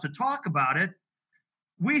us out to talk about it,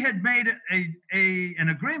 we had made an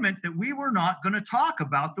agreement that we were not going to talk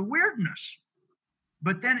about the weirdness.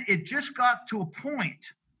 But then it just got to a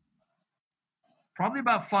point, probably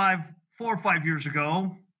about 4 or 5 years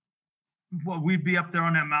ago, we'd be up there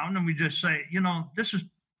on that mountain and we just say,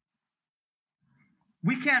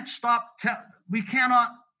 we can't we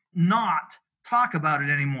cannot not talk about it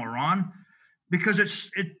anymore, Ron, because it's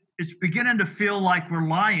beginning to feel like we're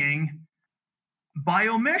lying by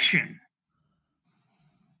omission.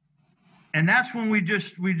 And that's when we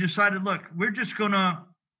decided, look, we're just gonna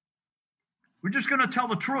tell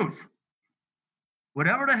the truth.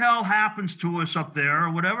 whatever the hell happens to us up there,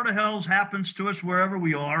 or whatever the hell happens to us wherever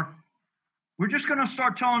we are, we're just going to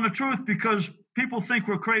start telling the truth because people think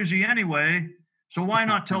we're crazy anyway. So why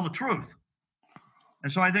not tell the truth?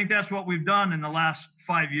 And so I think that's what we've done in the last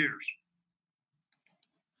 5 years.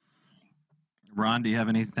 Ron, do you have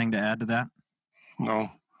anything to add to that?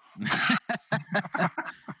 No.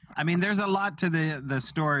 I mean, there's a lot to the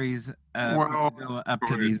stories Well, go up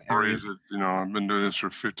to these areas. that, you know, I've been doing this for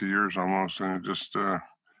 50 years almost, and it just it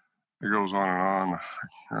goes on and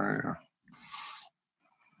on.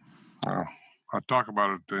 I talk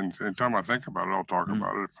about it anytime I think about it. I'll talk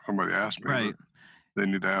about it. If somebody asks me, Right. they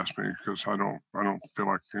need to ask me because I don't feel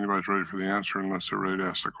like anybody's ready for the answer unless they're ready to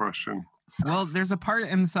ask the question. Well, there's a part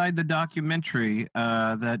inside the documentary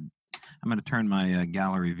that I'm going to turn my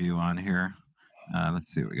gallery view on here.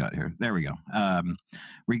 Let's see what we got here. There we go.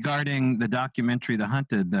 Regarding the documentary, The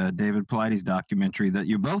Hunted, David Paulides documentary that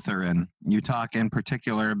you both are in, you talk in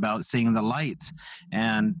particular about seeing the lights.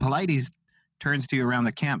 And Paulides turns to you around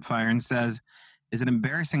the campfire and says, "Is it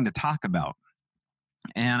embarrassing to talk about?"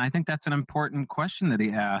 And I think that's an important question that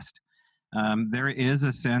he asked. There is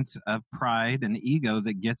a sense of pride and ego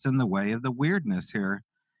that gets in the way of the weirdness here.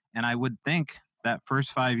 And I would think that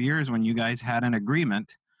first 5 years when you guys had an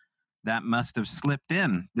agreement, that must have slipped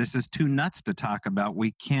in. This is too nuts to talk about.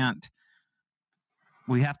 We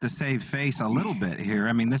have to save face a little bit here.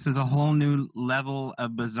 I mean, this is a whole new level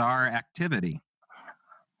of bizarre activity.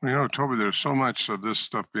 You know, Toby, there's so much of this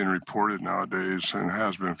stuff being reported nowadays and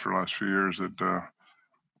has been for the last few years that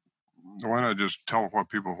why not just tell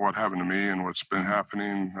what happened to me and what's been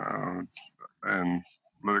happening and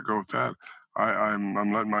let it go with that. I'm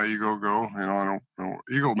letting my ego go. You know, I don't know.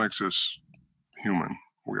 Ego makes us human.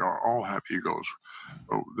 We all have egos.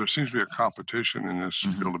 But there seems to be a competition in this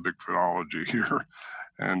field of Bigfootology here.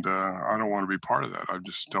 And I don't want to be part of that. I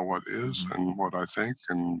just tell what is and what I think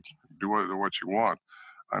and do what you want.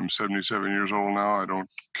 I'm 77 years old now. I don't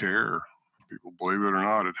care if people believe it or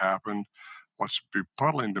not. It happened. What's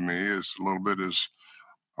befuddling to me is a little bit is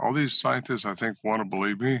all these scientists, I think, want to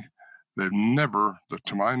believe me. They've never,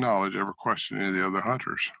 to my knowledge, ever questioned any of the other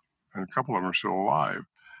hunters. And a couple of them are still alive.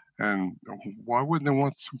 And why wouldn't they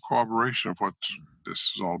want some corroboration of what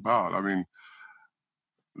this is all about? I mean,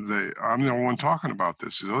 I'm the only one talking about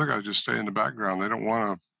this. These other guys just stay in the background. They don't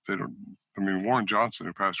want to, I mean, Warren Johnson,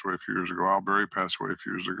 who passed away a few years ago, Al Berry passed away a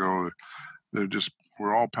few years ago.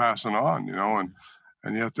 We're all passing on, you know,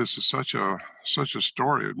 and yet this is such a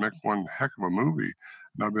story. It'd make one heck of a movie.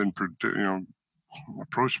 And I've been,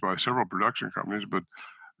 approached by several production companies, but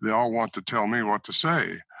they all want to tell me what to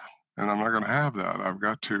say. And I'm not going to have that. I've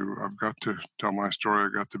got to tell my story.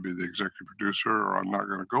 I've got to be the executive producer, or I'm not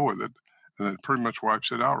going to go with it. And it pretty much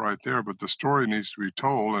wipes it out right there. But the story needs to be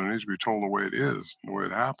told, and it needs to be told the way it is, the way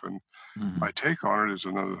it happened. My take on it is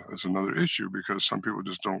another issue, because some people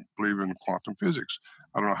just don't believe in quantum physics.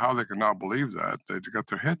 I don't know how they can not believe that. They've got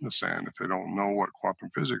their head in the sand if they don't know what quantum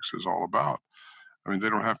physics is all about. I mean, they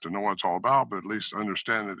don't have to know what it's all about, but at least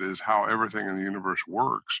understand that it is how everything in the universe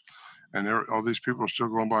works. And all these people are still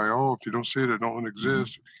going by, oh, if you don't see it, it don't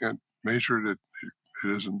exist. If you can't measure it, it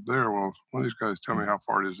isn't there. Well, one of these guys tell me how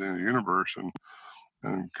far it is in the universe, and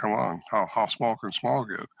come on, how small can small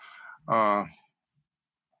get?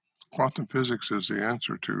 Quantum physics is the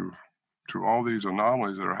answer to all these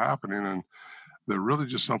anomalies that are happening, and they're really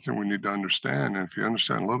just something we need to understand. And if you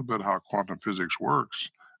understand a little bit how quantum physics works,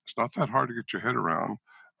 it's not that hard to get your head around.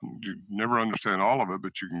 You never understand all of it,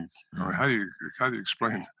 but you can. I mean, how do you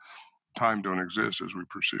explain time don't exist as we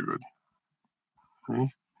perceive it?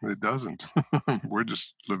 It doesn't. We're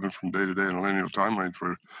just living from day to day in a linear timeline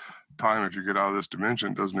for time. If you get out of this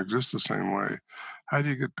dimension, it doesn't exist the same way. How do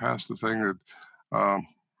you get past the thing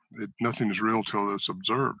that nothing is real till it's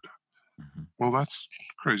observed? Well, that's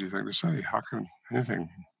a crazy thing to say. How can anything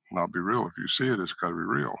not be real? If you see it, it's got to be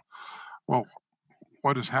real. Well,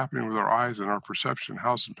 what is happening with our eyes and our perception?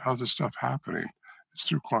 How's this stuff happening? It's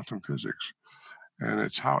through quantum physics. And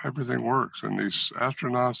it's how everything works. And these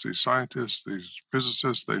astronauts, these scientists, these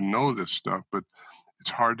physicists, they know this stuff, but it's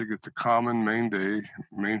hard to get the common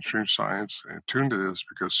mainstream science attuned to this,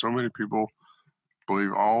 because so many people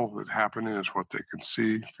believe all that's happening is what they can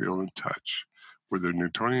see, feel, and touch. With their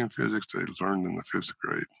Newtonian physics they learned in the 5th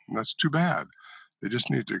grade. And that's too bad. They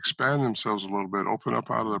just need to expand themselves a little bit, open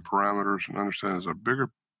up out of their parameters, and understand there's a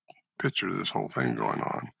bigger picture to this whole thing going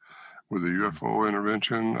on. With the UFO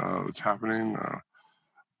intervention that's happening,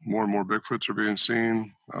 more and more Bigfoots are being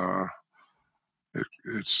seen.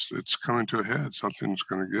 It's coming to a head. Something's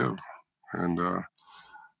going to give. And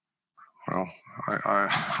well,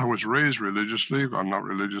 I was raised religiously. I'm not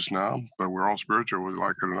religious now, but we're all spiritual, whether we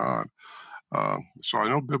like it or not. So I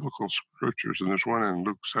know biblical scriptures, and there's one in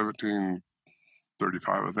Luke 17:35,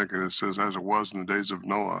 I think it is, says, as it was in the days of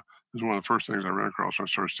Noah. This is one of the first things I ran across when I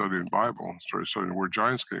started studying the Bible, started studying where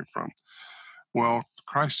giants came from. Well,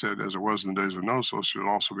 Christ said, as it was in the days of Noah, so should it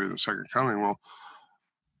also be in the second coming. Well,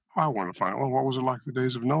 I want to find out, well, what was it like the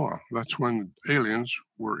days of Noah? That's when aliens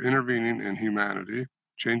were intervening in humanity,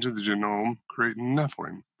 changing the genome, creating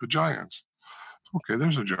Nephilim, the giants. Okay,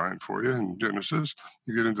 there's a giant for you in Genesis.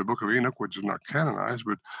 You get into the book of Enoch, which is not canonized,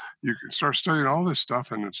 but you can start studying all this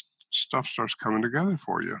stuff, and stuff starts coming together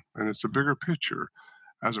for you. And it's a bigger picture,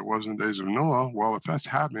 as it was in the days of Noah. Well, if that's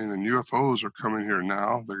happening, then UFOs are coming here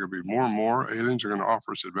now. They're going to be more and more. Aliens are going to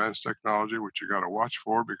offer us advanced technology, which you got to watch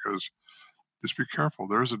for, because just be careful.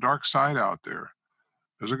 There's a dark side out there.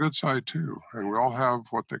 There's a good side too. And we all have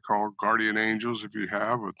what they call guardian angels, if you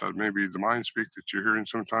have, but that may be the mind speak that you're hearing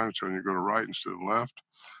sometimes when you go to right instead of left.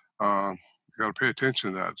 You got to pay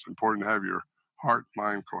attention to that. It's important to have your heart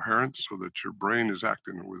mind coherent so that your brain is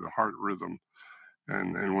acting with a heart rhythm.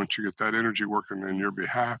 And once you get that energy working in your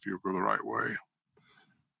behalf, you'll go the right way.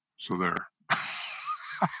 So there.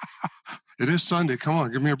 It is Sunday. Come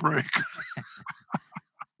on, give me a break.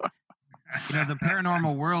 The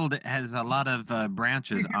paranormal world has a lot of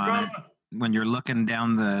branches on it. When you're looking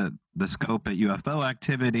down the scope at UFO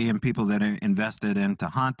activity and people that are invested into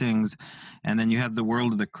hauntings, and then you have the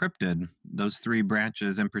world of the cryptid. Those three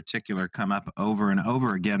branches in particular come up over and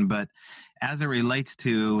over again. But as it relates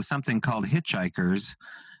to something called hitchhikers,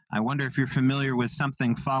 I wonder if you're familiar with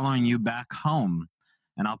something following you back home.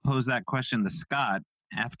 And I'll pose that question to Scott.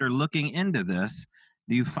 After looking into this,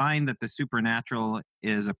 do you find that the supernatural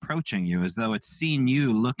is approaching you as though it's seen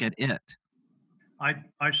you look at it?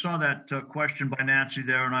 I saw that question by Nancy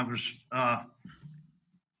there, and I was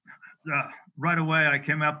right away. I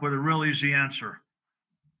came up with a real easy answer.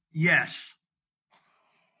 Yes.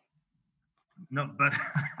 No, but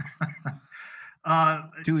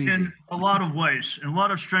Too easy. In a lot of ways, in a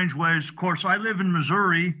lot of strange ways. Of course, I live in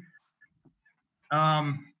Missouri.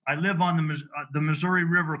 I live on the Missouri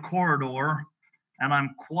River corridor, and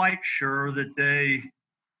I'm quite sure that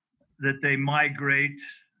they migrate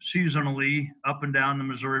seasonally up and down the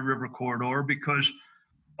Missouri River corridor, because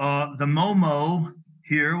the Momo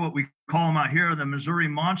here, what we call them out here, the Missouri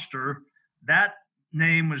Monster, that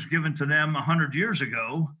name was given to them 100 years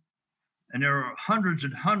ago. And there are hundreds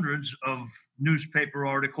and hundreds of newspaper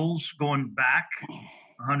articles going back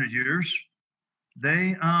 100 years.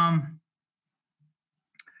 I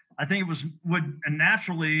think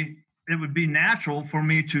it would be natural for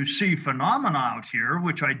me to see phenomena out here,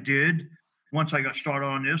 which I did. Once I got started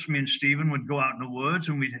on this, me and Stephen would go out in the woods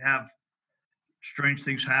and we'd have strange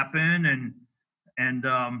things happen and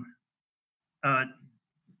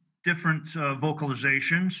different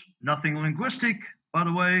vocalizations. Nothing linguistic, by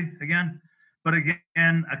the way, but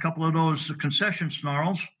again, a couple of those concession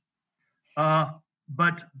snarls.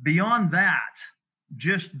 But beyond that,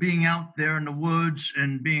 just being out there in the woods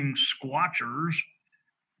and being squatchers,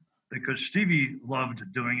 because Stevie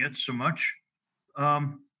loved doing it so much.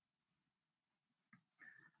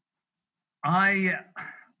 I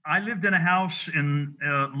lived in a house in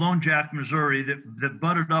Lone Jack, Missouri that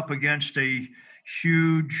butted up against a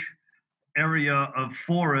huge area of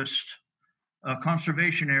forest, a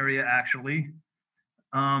conservation area actually.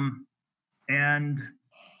 And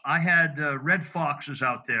I had red foxes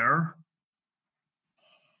out there.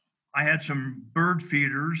 I had some bird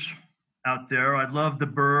feeders out there. I loved the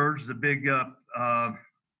birds, the big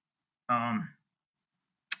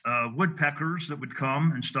woodpeckers that would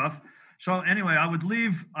come and stuff. So anyway,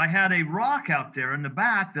 I had a rock out there in the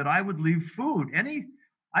back that I would leave food. I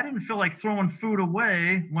didn't feel like throwing food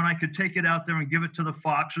away when I could take it out there and give it to the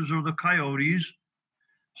foxes or the coyotes.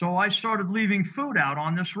 So I started leaving food out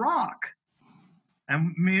on this rock.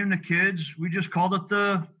 And me and the kids, we just called it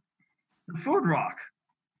the food rock.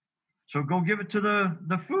 So go give it to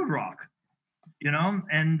the food rock,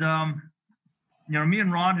 and me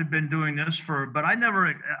and Ron had been doing this but I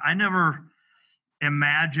never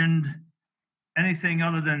imagined anything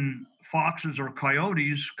other than foxes or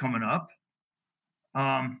coyotes coming up.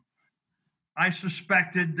 I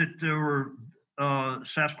suspected that there were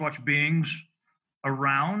Sasquatch beings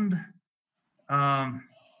around,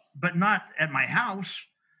 but not at my house.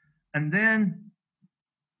 And then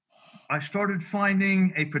I started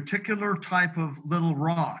finding a particular type of little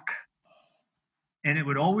rock, and it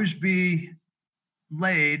would always be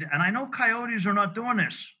laid. And I know coyotes are not doing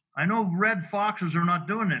this. I know red foxes are not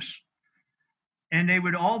doing this. And they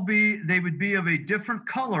would be of a different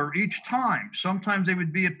color each time. Sometimes they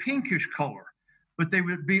would be a pinkish color, but they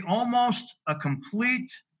would be almost a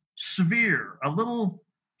complete sphere, a little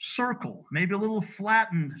circle, maybe a little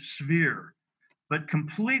flattened sphere, but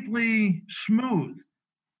completely smooth,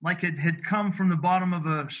 like it had come from the bottom of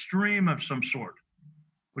a stream of some sort,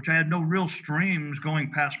 which I had no real streams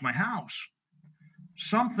going past my house.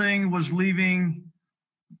 Something was leaving,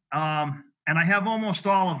 and I have almost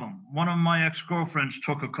all of them. One of my ex-girlfriends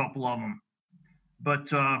took a couple of them,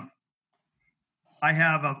 but I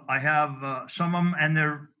have some of them, and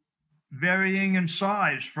they're varying in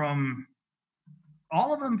size from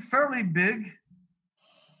all of them fairly big,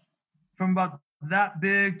 from about that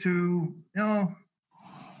big to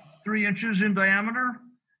 3 inches in diameter,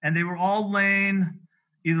 and they were all laying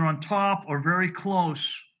either on top or very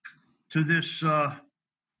close to this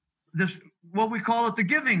what we call it the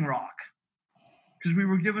giving rock, because we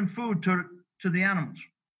were giving food to the animals.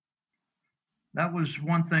 That was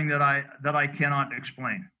one thing that I cannot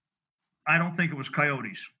explain. I don't think it was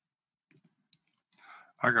coyotes.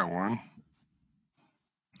 I got one.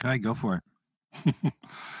 Okay, go for it.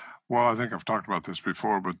 Well, I think I've talked about this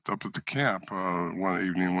before, but up at the camp one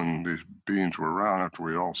evening when these beings were around after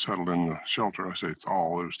we all settled in the shelter, I say it's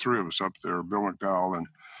all, there was 3 of us up there, Bill McDowell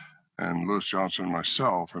and Lewis Johnson and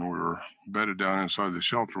myself, and we were bedded down inside the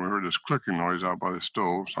shelter. We heard this clicking noise out by the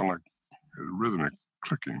stove, sounded like a rhythmic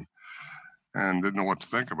clicking, and didn't know what to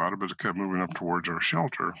think about it, but it kept moving up towards our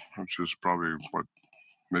shelter, which is probably,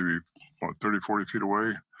 maybe 30, 40 feet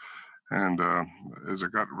away. And as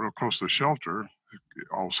it got real close to the shelter,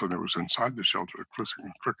 all of a sudden it was inside the shelter, a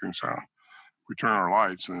clicking sound. We turn our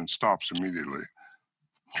lights and it stops immediately.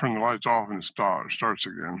 Turn the lights off and it starts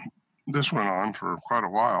again. This went on for quite a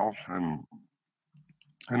while, and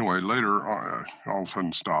anyway, later, all of a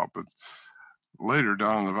sudden stopped. But later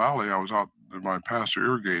down in the valley, I was out at my pasture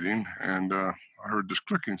irrigating, and I heard this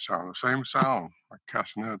clicking sound, the same sound, like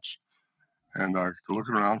castanets. And I looked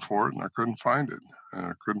around for it, and I couldn't find it. And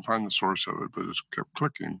I couldn't find the source of it, but it kept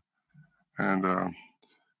clicking. And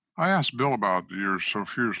I asked Bill about a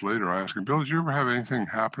few years later, I asked him, Bill, did you ever have anything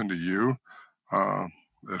happen to you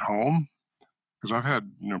at home? Because I've had,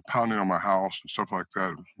 pounding on my house and stuff like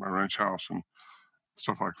that, my ranch house and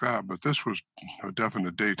stuff like that. But this was a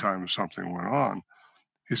definite daytime if something went on.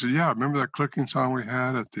 He said, yeah, remember that clicking sound we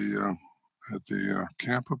had at the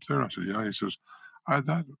camp up there? I said, yeah. He says, I had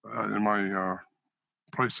that in my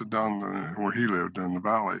place down where he lived in the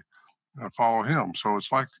valley. Follow him. So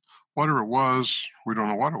it's like whatever it was, we don't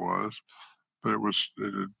know what it was, but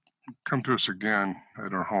it had come to us again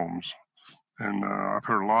at our homes. And I've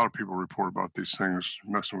heard a lot of people report about these things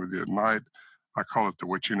messing with you at night. I call it the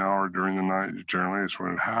witching hour during the night. Generally, it's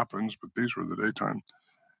when it happens, but these were the daytime.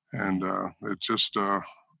 And it's just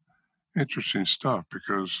interesting stuff,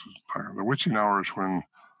 because the witching hour is when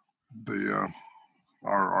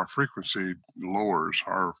our frequency lowers,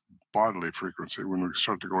 our bodily frequency, when we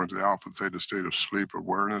start to go into the alpha theta state of sleep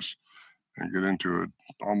awareness and get into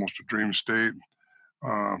almost a dream state.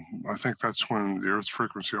 I think that's when the Earth's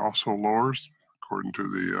frequency also lowers, according to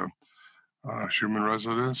the Schumann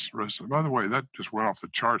resonance. By the way, that just went off the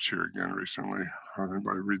charts here again recently.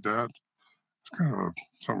 Anybody read that? It's kind of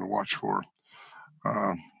something to watch for.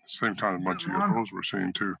 Same time, a bunch of UFOs we're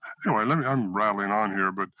seeing too. Anyway, I'm rattling on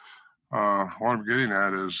here, but what I'm getting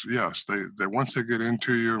at is, yes, they once they get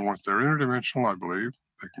into you, and once they're interdimensional, I believe,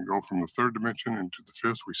 they can go from the 3rd dimension into the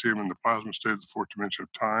 5th. We see them in the plasma state of the 4th dimension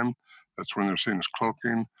of time. That's when they're seen as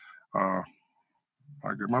cloaking. I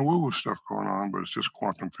get my woo-woo stuff going on, but it's just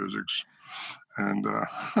quantum physics. And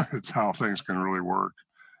it's how things can really work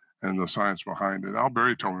and the science behind it. Al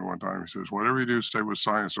Berry told me one time, he says, whatever you do, stay with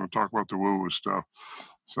science. Don't talk about the woo-woo stuff.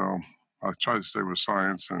 So I tried to stay with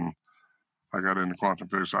science, and I got into quantum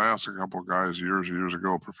physics. I asked a couple of guys years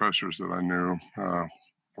ago, professors that I knew,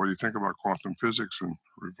 what do you think about quantum physics? And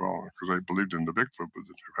because they believed in the Bigfoot, but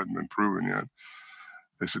it hadn't been proven yet.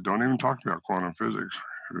 They said, don't even talk about quantum physics.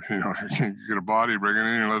 You can't get a body, bring it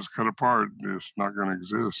in and let's cut apart. It's not going to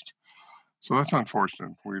exist. So that's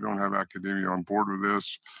unfortunate. We don't have academia on board with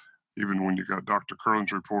this. Even when you got Dr.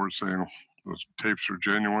 Curlin's report saying those tapes are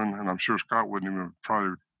genuine, and I'm sure Scott wouldn't even try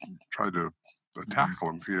to tackle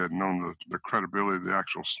them if he had known the credibility of the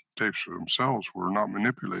actual tapes themselves were not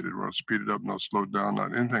manipulated, were not speeded up, not slowed down,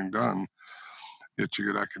 not anything done. Yet you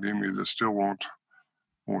get academia that still won't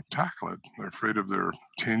tackle it. They're afraid of their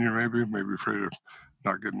tenure, maybe afraid of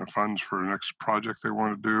not getting the funds for the next project they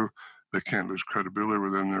want to do. They can't lose credibility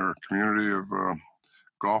within their community of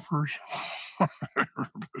golfers.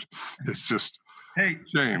 It's just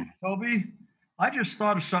shame. Toby, I just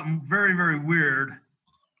thought of something very, very weird.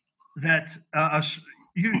 That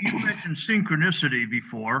you mentioned synchronicity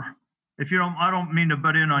before. If you don't, I don't mean to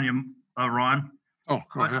butt in on you, Ron. Oh,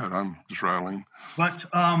 go ahead. I'm just rattling. But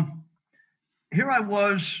here I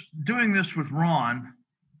was doing this with Ron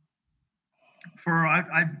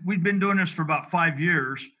we'd been doing this for about 5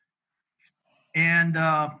 years, and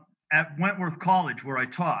at Wentworth College where I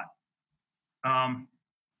taught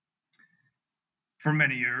for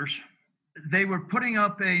many years, they were putting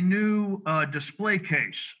up a new display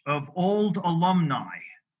case of old alumni,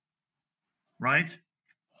 right?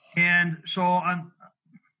 And so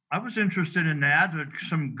I was interested in that,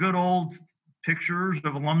 some good old pictures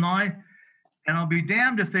of alumni, and I'll be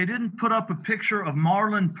damned if they didn't put up a picture of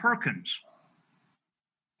Marlin Perkins.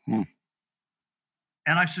 And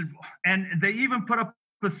I said, and they even put up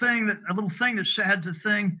a little thing that had the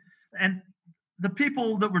thing, and the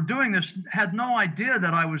people that were doing this had no idea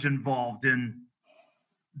that I was involved in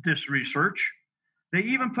this research. They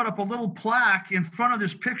even put up a little plaque in front of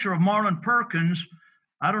this picture of Marlin Perkins.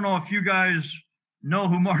 I don't know if you guys know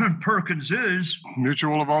who Marlin Perkins is.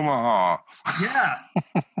 Mutual of Omaha. Yeah,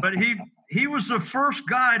 but he was the first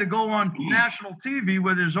guy to go on national TV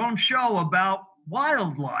with his own show about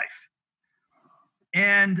wildlife.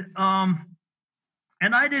 And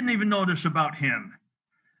I didn't even know this about him.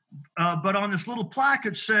 But on this little plaque,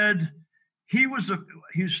 it said he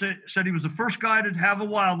said he was the first guy to have a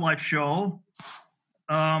wildlife show.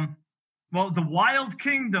 Well, the Wild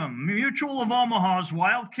Kingdom, Mutual of Omaha's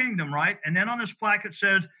Wild Kingdom, right? And then on this plaque, it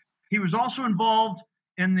says he was also involved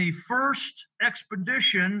in the first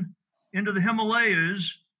expedition into the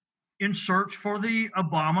Himalayas in search for the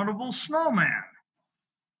abominable snowman.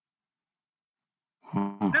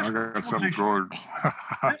 I got something for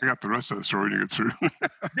I got the rest of the story to get through.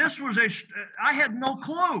 I had no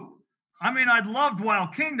clue. I mean, I'd loved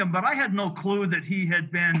Wild Kingdom, but I had no clue that he had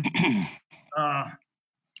been,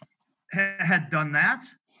 had done that.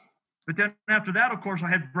 But then after that, of course, I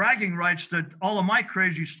had bragging rights that all of my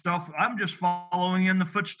crazy stuff, I'm just following in the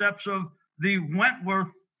footsteps of the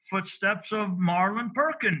Wentworth footsteps of Marlin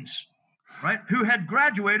Perkins, right? Who had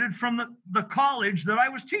graduated from the college that I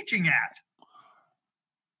was teaching at.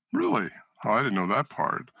 Really? Oh, I didn't know that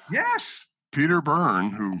part. Yes. Peter Byrne,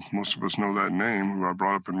 who most of us know that name, who I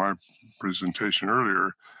brought up in my presentation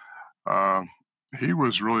earlier, he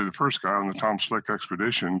was really the first guy on the Tom Slick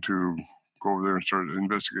expedition to go over there and start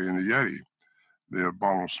investigating the Yeti, the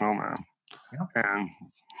abominable snowman. Yeah.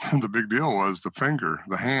 And the big deal was the finger,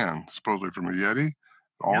 the hand, supposedly from a Yeti,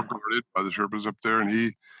 all guarded by the Sherpas up there. And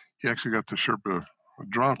he actually got the Sherpa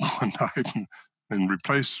drunk one night and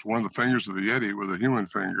replaced one of the fingers of the Yeti with a human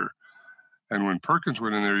finger. And when Perkins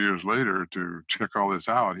went in there years later to check all this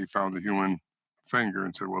out, he found the human finger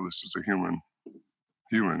and said, well, this is a human.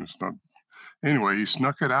 It's not. Anyway, he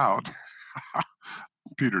snuck it out.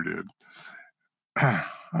 Peter did. I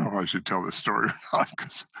don't know if I should tell this story or not,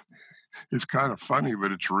 because it's kind of funny,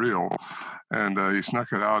 but it's real. And he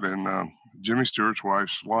snuck it out in Jimmy Stewart's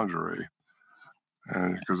wife's lingerie,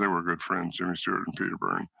 and because they were good friends, Jimmy Stewart and Peter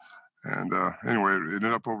Byrne. And anyway, it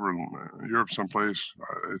ended up over in Europe someplace.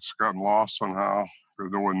 It's gotten lost somehow,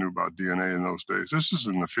 because no one knew about DNA in those days. This is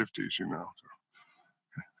in the 50s, you know,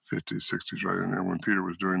 so 50s, 60s, right in there, when Peter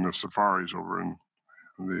was doing the safaris over in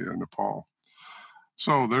the Nepal.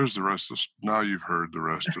 So there's the rest of now you've heard the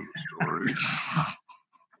rest of the story.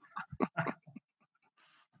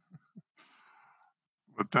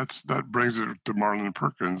 But that brings it to Marlin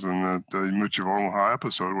Perkins and that Mutual of Omaha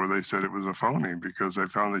episode where they said it was a phony because they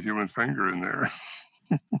found the human finger in there.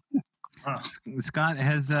 Scott,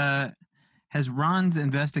 has Ron's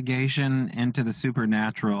investigation into the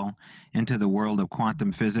supernatural, into the world of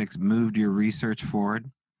quantum physics, moved your research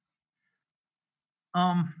forward?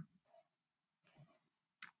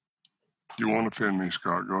 You won't offend me,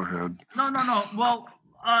 Scott. Go ahead. No. Well,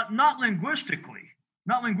 not linguistically,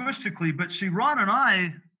 but see, Ron and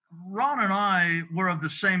I were of the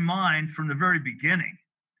same mind from the very beginning.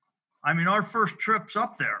 I mean, our first trips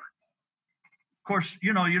up there, of course,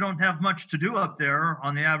 you know, you don't have much to do up there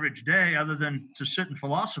on the average day other than to sit and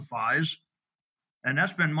philosophize. And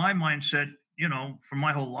that's been my mindset, you know, for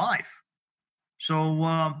my whole life.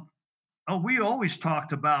 So we always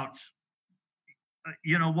talked about,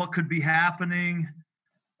 you know, what could be happening.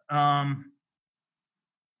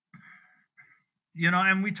 You know,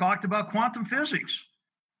 and we talked about quantum physics.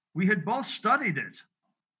 We had both studied it.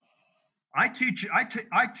 I teach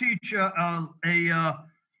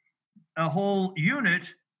a whole unit,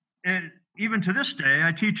 and even to this day,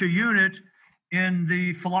 I teach a unit in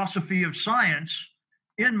the philosophy of science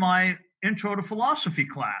in my intro to philosophy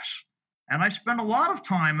class. And I spend a lot of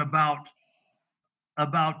time about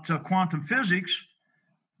quantum physics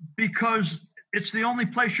because it's the only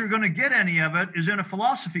place you're going to get any of it is in a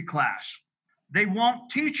philosophy class. They won't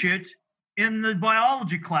teach it in the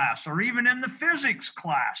biology class or even in the physics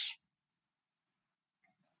class.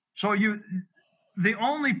 So the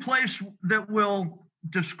only place that will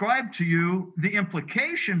describe to you the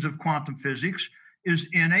implications of quantum physics is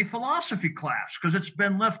in a philosophy class, because it's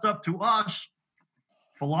been left up to us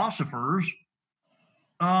philosophers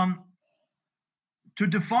to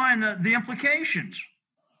define the implications,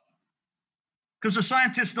 because the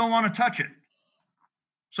scientists don't want to touch it.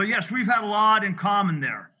 So yes, we've had a lot in common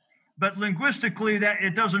there, but linguistically, that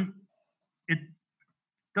it doesn't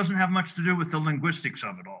have much to do with the linguistics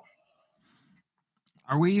of it all.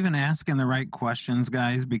 Are we even asking the right questions,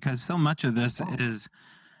 guys? Because so much of this is,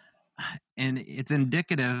 and it's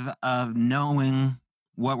indicative of knowing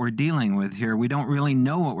what we're dealing with here. We don't really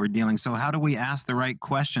know what we're dealing. So how do we ask the right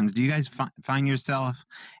questions? Do you guys find yourself,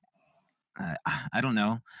 I don't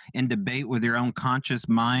know, in debate with your own conscious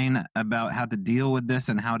mind about how to deal with this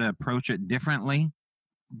and how to approach it differently?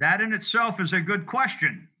 That in itself is a good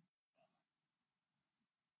question.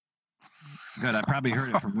 Good. I probably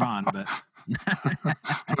heard it from Ron, but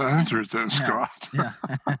The answer is that, Scott. Yeah.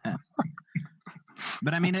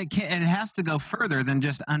 But I mean, it has to go further than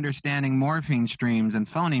just understanding morpheme streams and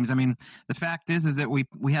phonemes. I mean, the fact is that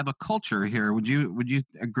we have a culture here. Would you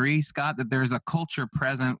agree, Scott, that there's a culture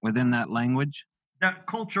present within that language? That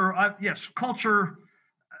culture, yes, culture.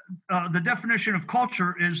 The definition of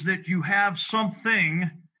culture is that you have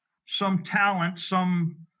something, some talent,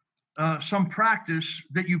 some practice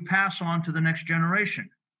that you pass on to the next generation.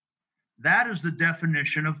 That is the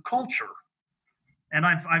definition of culture. And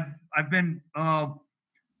I've been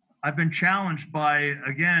challenged by,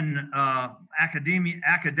 again,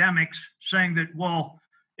 academics saying that, well,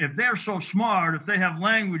 if they're so smart, if they have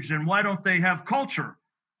language, then why don't they have culture?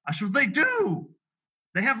 I said, they do.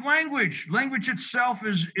 They have language. Language itself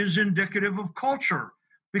is indicative of culture,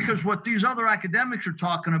 because what these other academics are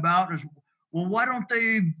talking about is, well, why don't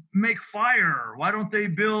they make fire? Why don't they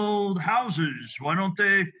build houses? Why don't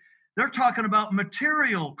they? They're talking about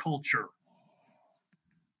material culture.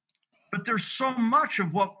 But there's so much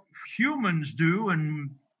of what humans do, and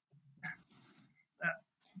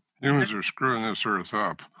humans are screwing this earth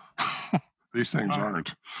up. These things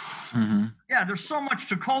aren't. Mm-hmm. Yeah, there's so much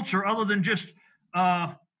to culture other than just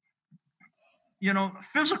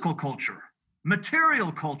physical culture,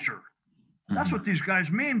 material culture. That's what these guys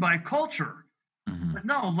mean by culture. Mm-hmm. But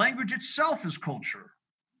no, language itself is culture.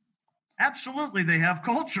 Absolutely, they have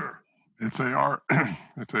culture. If they are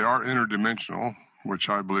interdimensional, which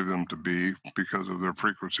I believe them to be because of their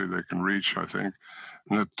frequency they can reach, I think,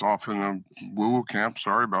 and it's often a woo-woo camp.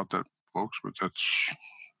 Sorry about that, folks, but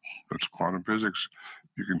that's quantum physics.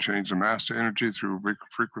 You can change the mass to energy through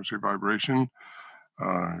frequency vibration.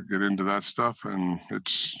 Get into that stuff, and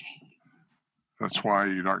that's why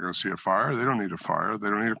you're not going to see a fire. They don't need a fire.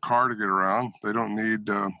 They don't need a car to get around. They don't need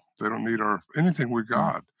anything we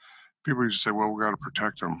got. People used to say, well, we got to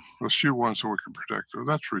protect them. Let's shoot one so we can protect them.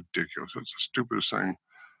 That's ridiculous. That's the stupidest thing.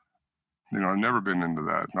 I've never been into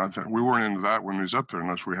that. And I think we weren't into that when we was up there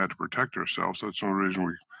unless we had to protect ourselves. That's the only reason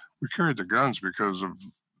we carried the guns, because of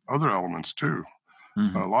other elements too.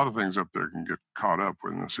 Mm-hmm. A lot of things up there can get caught up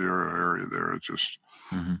in this area there. It's just,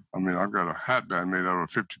 Mm-hmm. I mean, I've got a hat band made out of a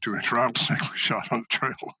 52-inch rattlesnake we shot on the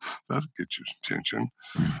trail. That'll get your attention.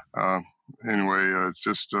 Anyway, it's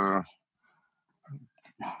just, where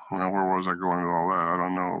was I going with all that? I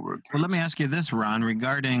don't know. But well, let me ask you this, Ron,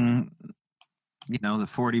 regarding the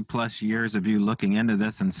 40 plus years of you looking into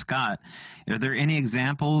this, and Scott, are there any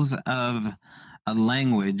examples of a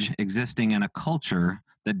language existing in a culture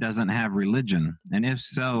that doesn't have religion? And if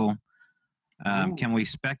so, can we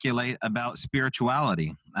speculate about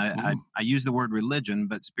spirituality? I use the word religion,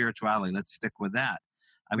 but spirituality, let's stick with that.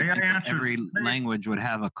 I would think that every language would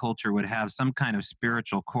have a culture, would have some kind of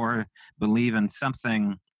spiritual core, believe in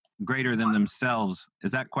something greater than themselves.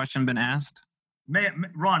 Has that question been asked?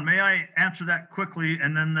 Ron, may I answer that quickly,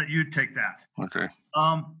 and then that you take that? Okay.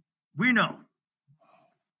 We know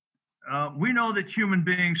that human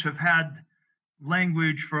beings have had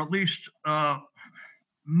language for at least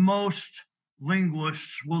most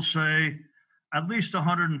linguists will say at least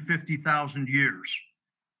 150,000 years.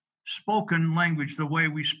 Spoken language the way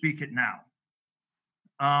we speak it now.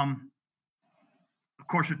 Of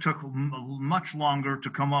course, it took much longer to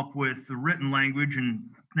come up with the written language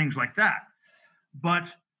and things like that. But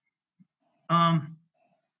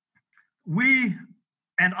we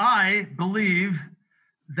and I believe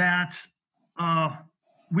that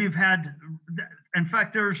we've had, in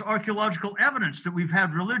fact, there's archaeological evidence that we've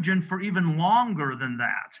had religion for even longer than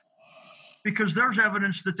that, because there's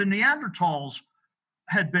evidence that the Neanderthals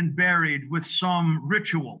had been buried with some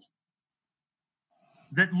ritual,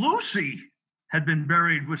 that Lucy had been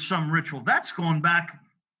buried with some ritual. That's going back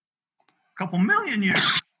a couple million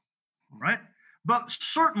years. right? But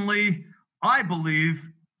certainly, I believe,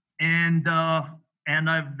 and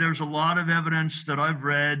there's a lot of evidence that I've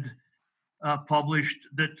read, published,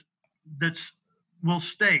 that will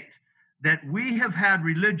state that we have had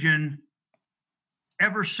religion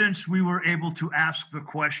ever since we were able to ask the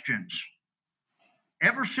questions.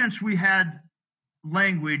 Ever since we had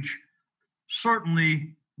language,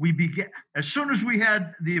 certainly we began, as soon as we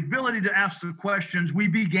had the ability to ask the questions, we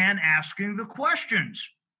began asking the questions.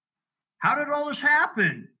 How did all this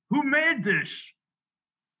happen? Who made this?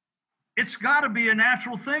 It's got to be a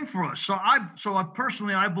natural thing for us. So I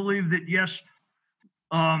personally, I believe that yes,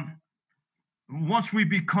 once we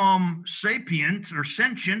become sapient or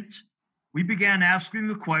sentient, we began asking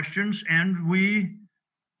the questions and we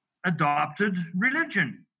adopted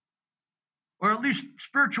religion, or at least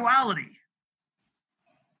spirituality,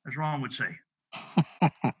 as Ron would say.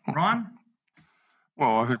 Ron?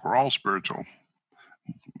 Well, I think we're all spiritual.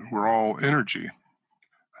 We're all energy.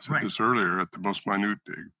 I said Right. this earlier, at the most minute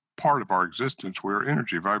part of our existence, we're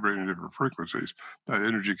energy vibrating at different frequencies. That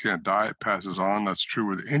energy can't die, it passes on. That's true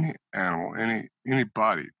with any animal, any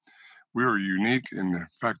body. We are unique in the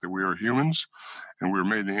fact that we are humans, and we're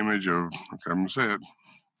made in the image of, okay, I'm going to say it,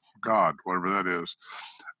 God, whatever that is.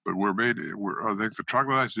 But I think the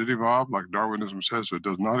troglodytes did evolve, like Darwinism says. So it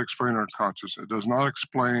does not explain our consciousness. It does not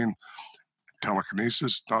explain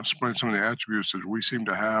telekinesis, not explain some of the attributes that we seem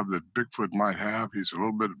to have that Bigfoot might have. He's a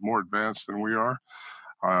little bit more advanced than we are.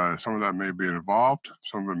 Some of that may be evolved.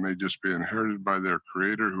 Some of it may just be inherited by their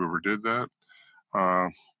creator, whoever did that.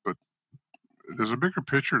 But there's a bigger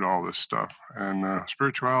picture to all this stuff. And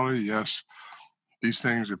spirituality, yes, these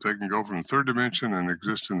things, if they can go from the third dimension and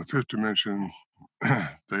exist in the fifth dimension,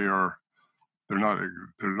 they're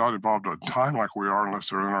not involved in time like we are, unless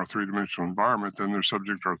they're in our three-dimensional environment. Then they're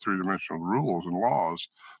subject to our three-dimensional rules and laws.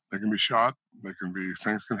 They can be shot,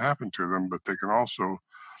 things can happen to them, but they can also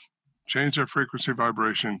change their frequency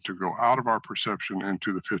vibration to go out of our perception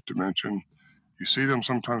into the fifth dimension. You see them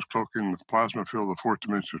sometimes cloaking in the plasma field of the fourth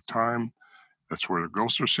dimension of time. That's where the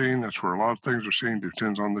ghosts are seen. That's where a lot of things are seen.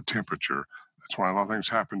 Depends on the temperature. That's why a lot of things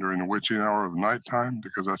happen during the witching hour of nighttime,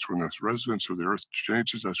 because that's when the resonance of the earth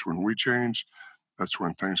changes. That's when we change. That's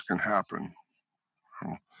when things can happen.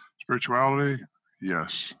 Spirituality,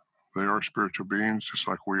 yes, they are spiritual beings just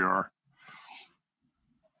like we are.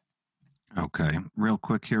 Okay, real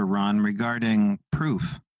quick here, Ron, regarding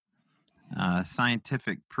proof,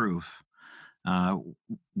 scientific proof.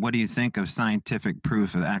 What do you think of scientific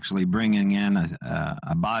proof of actually bringing in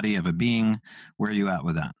a body of a being? Where are you at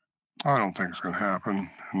with that? I don't think it's going to happen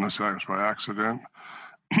unless it happens by accident.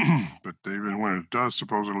 But even when it does,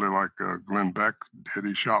 supposedly, like Glenn Beck did,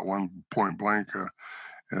 he shot one point blank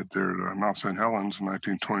at their Mount St. Helens in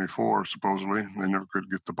 1924, supposedly. They never could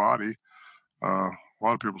get the body. A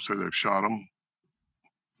lot of people say they've shot him.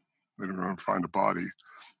 They don't ever find a body.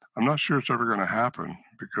 I'm not sure it's ever going to happen,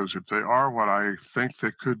 because if they are what I think they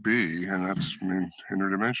could be, and that's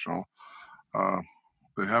interdimensional,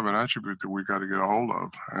 they have an attribute that we got to get a hold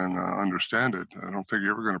of and understand it. I don't think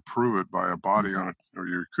you're ever going to prove it by a body on it, or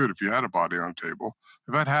you could if you had a body on a table.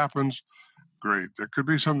 If that happens, great. There could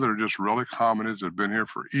be some that are just relic hominids that have been here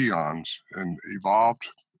for eons and evolved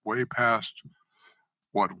way past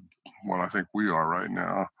what I think we are right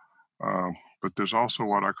now. But there's also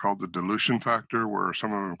what I call the dilution factor, where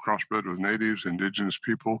some of them crossbred with natives, indigenous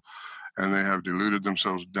people, and they have diluted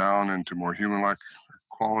themselves down into more human-like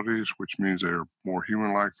qualities, which means they're more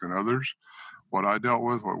human-like than others. What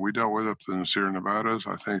we dealt with up in the Sierra Nevadas,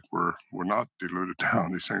 I think we're not diluted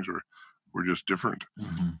down. These things we're just different.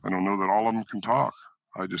 Mm-hmm. I don't know that all of them can talk.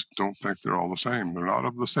 I just don't think they're all the same. They're not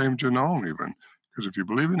of the same genome even. Because if you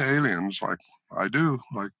believe in aliens, like I do,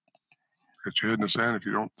 like get your head in the sand if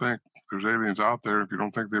you don't think there's aliens out there, if you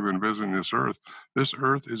don't think they've been visiting this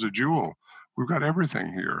earth is a jewel. We've got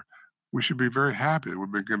everything here. We should be very happy that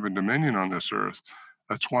we've been given dominion on this earth.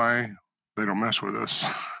 That's why they don't mess with us.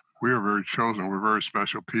 We are very chosen. We're very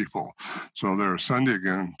special people. So there's Sunday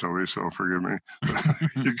again, Toby, so forgive me.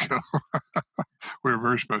 You go. We're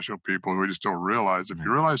very special people. We just don't realize. If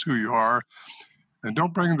you realize who you are, and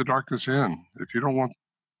don't bring the darkness in. If you don't want,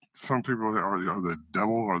 some people are the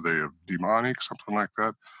devil, are they demonic, something like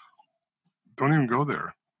that, don't even go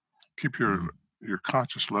there. Keep your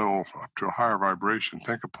conscious level up to a higher vibration.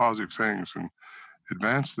 Think of positive things and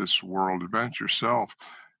advance this world, advance yourself.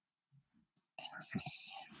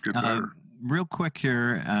 Get better. Real quick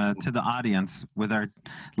here to the audience with our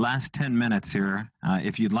last 10 minutes here.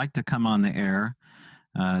 If you'd like to come on the air,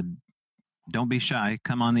 don't be shy.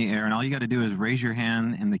 Come on the air, and all you got to do is raise your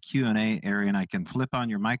hand in the Q&A area, and I can flip on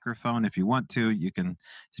your microphone if you want to. You can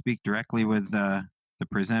speak directly with the the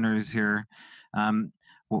presenters here.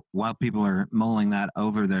 While people are mulling that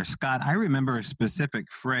over there, Scott, I remember a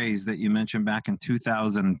specific phrase that you mentioned back in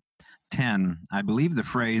 2010. I believe the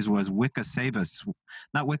phrase was "Wicca save us,"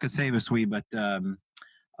 not "Wicca save us we," but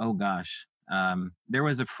oh gosh. There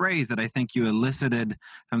was a phrase that I think you elicited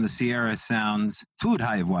from the Sierra Sounds, "Food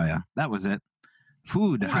Hayabuaya." That was it.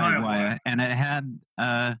 Food Hayabuaya. And it had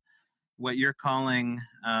what you're calling,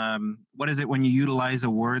 what is it when you utilize a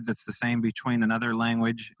word that's the same between another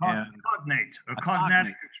language? And A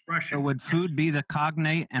cognate expression. So would food be the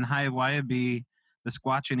cognate and Hayabuaya be the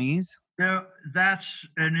Squatchanese? Yeah, that's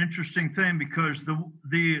an interesting thing because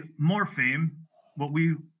the morpheme,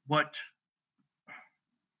 what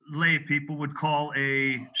lay people would call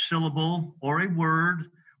a syllable or a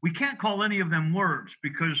word, we can't call any of them words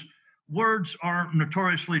because words are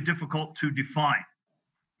notoriously difficult to define.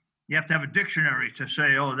 You have to have a dictionary to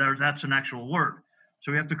say, oh, that's an actual word.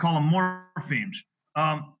 So we have to call them morphemes.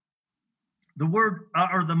 The word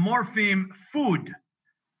or the morpheme food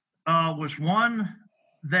was one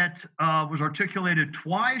that was articulated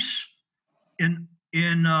twice in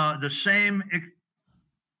the same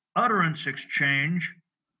utterance exchange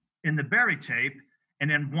in the Berry tape,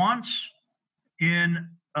 and then once in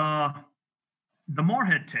the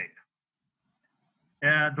Moorhead tape.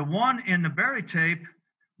 The one in the Berry tape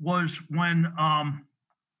was when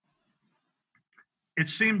it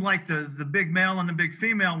seemed like the big male and the big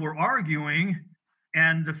female were arguing,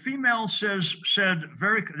 and the female said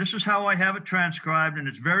this is how I have it transcribed, and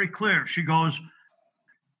it's very clear. She goes,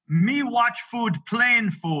 "Me watch food, plain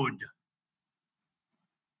food."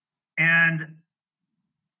 And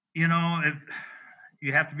you know,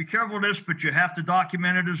 you have to be careful of this, but you have to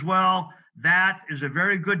document it as well. That is a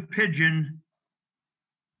very good pidgin,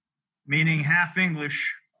 meaning half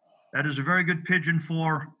English. That is a very good pidgin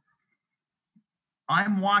for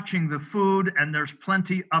I'm watching the food and there's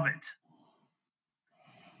plenty of it.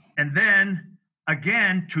 And then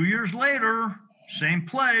again, 2 years later, same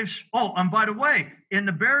place. Oh, and by the way, when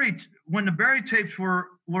the Berry tapes were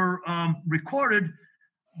recorded,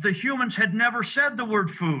 the humans had never said the word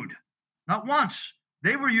food, not once.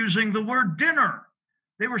 They were using the word dinner.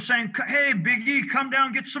 They were saying, "Hey, Big E, come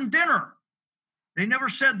down, get some dinner." They never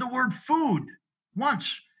said the word food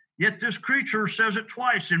once, yet this creature says it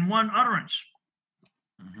twice in one utterance.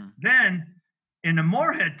 Mm-hmm. Then in the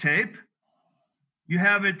Moorhead tape, you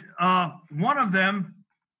have it, one of them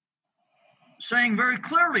saying very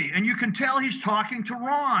clearly, and you can tell he's talking to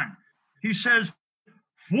Ron. He says,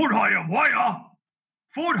 "Food Hayabuaya,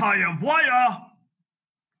 Food Hayabuaya,"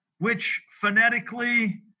 which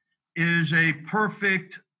phonetically is a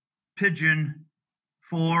perfect pidgin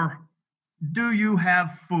for "Do you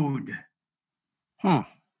have food?" Food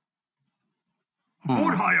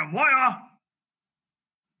Hayabuaya,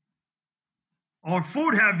 or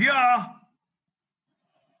 "Food have ya?"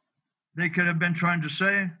 They could have been trying to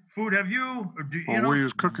say, "Food have you?" Or we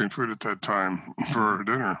was cooking food at that time for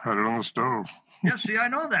dinner. Had it on the stove. Yeah, see, I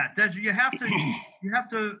know that. You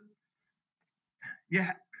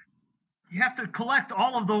have to collect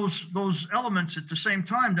all of those elements at the same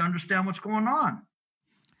time to understand what's going on.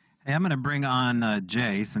 Hey, I'm going to bring on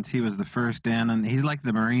Jay, since he was the first in, and he's like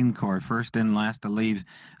the Marine Corps, first in, last to leave.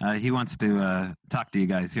 He wants to talk to you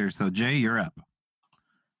guys here. So, Jay, you're up.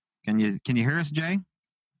 Can you hear us, Jay?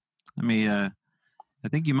 I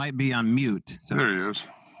think you might be on mute. So. There he is.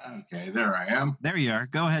 Okay, there I am. There you are.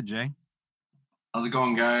 Go ahead, Jay. How's it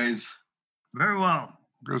going, guys? Very well.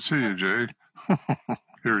 Good to see you, Jay.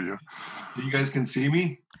 Hear you. You guys can see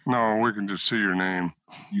me? No, we can just see your name.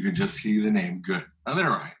 You can just see the name. Good. Oh,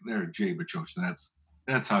 there, Jay Bachoshin.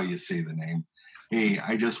 That's how you say the name. Hey,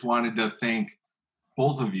 I just wanted to thank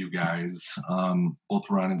both of you guys, both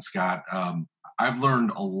Ron and Scott. I've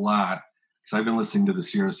learned a lot because I've been listening to the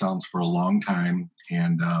Sierra Sounds for a long time.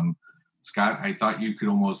 And Scott, I thought you could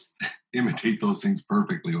almost imitate those things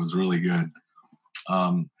perfectly. It was really good.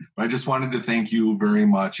 But I just wanted to thank you very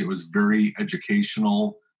much. It was very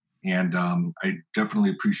educational, and I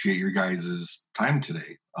definitely appreciate your guys' time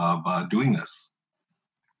today of doing this.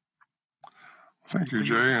 Thank you,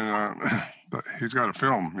 Jay. And he's got a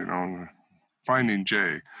film, Finding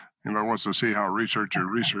Jay. Anybody wants to see how research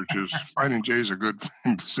is, Finding Jay is a good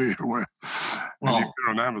thing to see. Well, you get it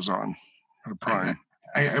on Amazon Prime.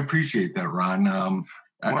 I appreciate that, Ron.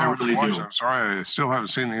 I really do. I'm sorry, I still haven't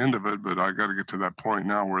seen the end of it, but I got to get to that point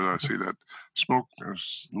now where I see that smoke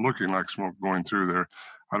is looking like smoke going through there.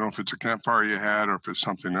 I don't know if it's a campfire you had or if it's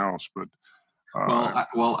something else, but.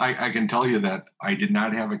 I can tell you that I did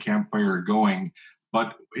not have a campfire going,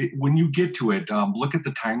 but when you get to it, look at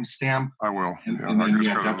the timestamp. I will.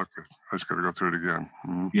 I just got to go through it again.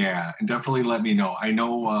 Yeah, and definitely let me know. I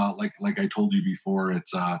know, like I told you before,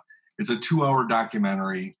 it's a 2-hour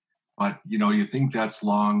documentary, but you think that's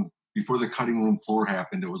long. Before the cutting room floor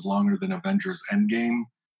happened, it was longer than Avengers Endgame,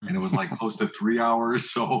 and it was like close to 3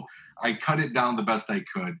 hours. So I cut it down the best I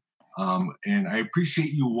could, and I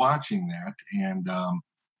appreciate you watching that, and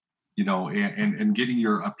and getting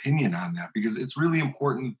your opinion on that, because it's really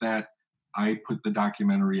important that I put the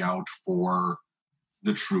documentary out for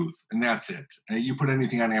the truth, and that's it. And you put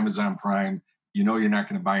anything on Amazon Prime, you're not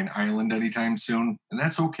going to buy an island anytime soon, and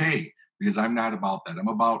that's okay, because I'm not about that. I'm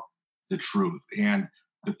about the truth and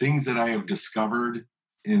the things that I have discovered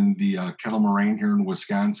in the Kettle Moraine here in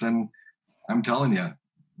Wisconsin. I'm telling you,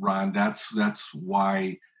 Ron, that's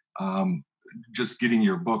why just getting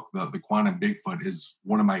your book, the Quantum Bigfoot, is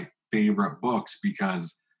one of my favorite books,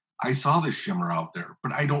 because I saw this shimmer out there,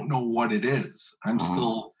 but I don't know what it is. I'm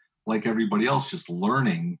still like everybody else, just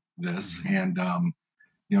learning this, and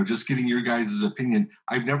just getting your guys' opinion.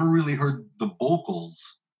 I've never really heard the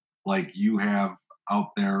vocals like you have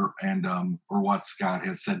out there, and or what Scott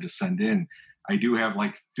has said to send in. I do have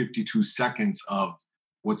like 52 seconds of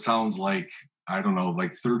what sounds like, I don't know,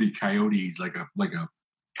 like 30 coyotes, like a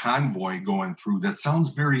convoy going through. That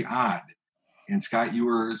sounds very odd. And Scott, you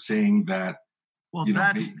were saying that. Well,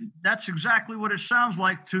 that's exactly what it sounds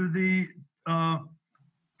like to the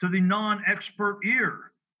non-expert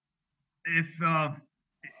ear.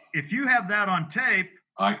 If you have that on tape,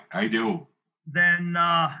 I do, then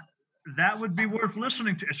that would be worth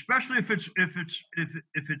listening to, especially if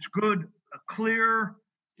it's good, clear,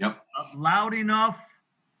 yep, loud enough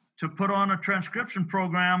to put on a transcription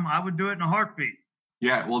program. I would do it in a heartbeat.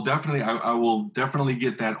 Yeah, well, definitely, I will definitely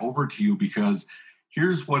get that over to you, because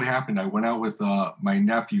here's what happened. I went out with my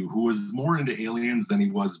nephew, who was more into aliens than he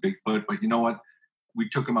was Bigfoot, but you know what? We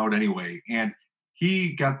took him out anyway, and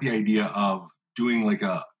he got the idea of doing like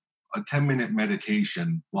a 10-minute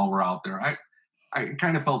meditation while we're out there. I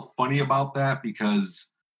kind of felt funny about that,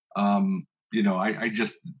 because I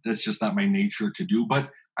just, that's just not my nature to do, but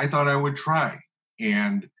I thought I would try.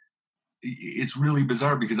 And it's really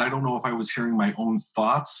bizarre, because I don't know if I was hearing my own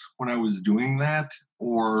thoughts when I was doing that,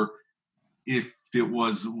 or if it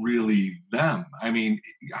was really them. I mean,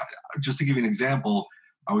 just to give you an example,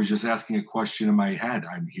 I was just asking a question in my head.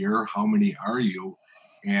 I'm here. How many are you?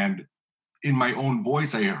 And in my own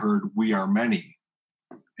voice, I heard, "We are many."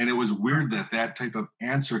 And it was weird that type of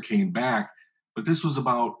answer came back. But this was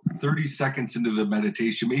about 30 seconds into the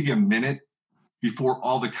meditation, maybe a minute, before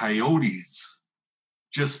all the coyotes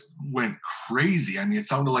just went crazy. I mean, it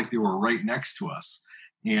sounded like they were right next to us.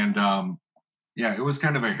 And it was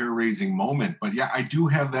kind of a hair-raising moment. But yeah, I do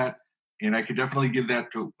have that, and I could definitely give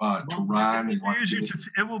that to Ron. It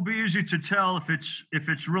will be easy to tell if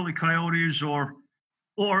it's really coyotes, or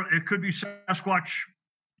it could be Sasquatch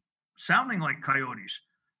sounding like coyotes.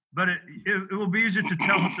 But it will be easy to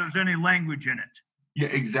tell if there's any language in it. Yeah,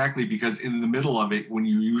 exactly. Because in the middle of it, when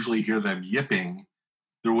you usually hear them yipping,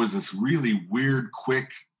 there was this really weird,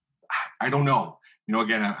 quick, I don't know.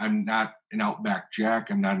 Again, I'm not an Outback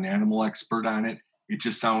Jack. I'm not an animal expert on it. It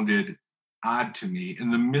just sounded odd to me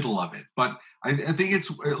in the middle of it. But I think it's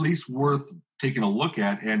at least worth taking a look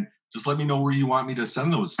at, and just let me know where you want me to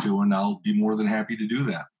send those to, and I'll be more than happy to do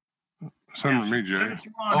that. Send them to me, Jay.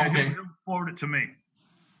 Okay. He'll forward it to me.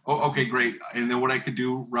 Oh, okay, great. And then what I could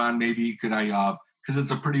do, Ron, maybe could I, because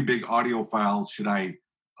it's a pretty big audio file, should I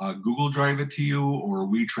Google Drive it to you, or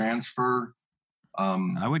WeTransfer?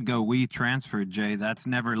 I would go WeTransfer, Jay. That's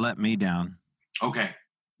never let me down. Okay.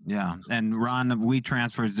 Yeah. And Ron,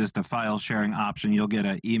 WeTransfer is just a file sharing option. You'll get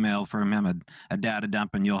an email from him, a data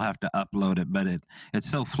dump, and you'll have to upload it. But it's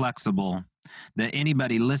so flexible that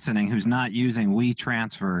anybody listening who's not using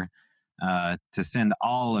WeTransfer to send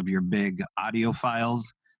all of your big audio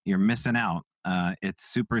files, you're missing out. It's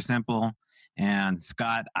super simple. And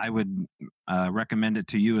Scott, I would recommend it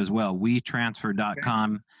to you as well.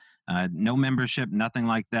 WeTransfer.com. No membership, nothing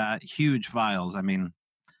like that. Huge files. I mean,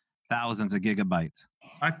 thousands of gigabytes.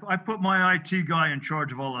 I put my IT guy in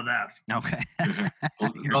charge of all of that. Okay.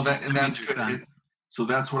 Well, that's good. So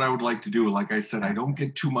that's what I would like to do. Like I said, I don't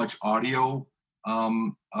get too much audio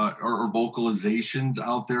or vocalizations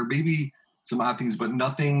out there. Maybe some odd things, but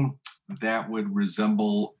nothing that would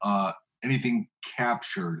resemble anything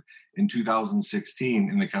captured in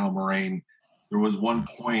 2016 in the Kettle Moraine. There was one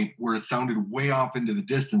point where it sounded way off into the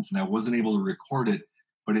distance, and I wasn't able to record it,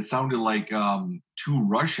 but it sounded like two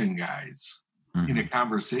Russian guys in a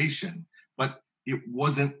conversation. But it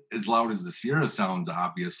wasn't as loud as the Sierra sounds,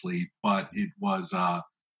 obviously, but it was, I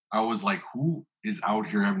was like, who is out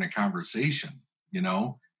here having a conversation,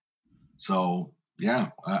 So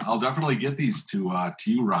Yeah, I'll definitely get these to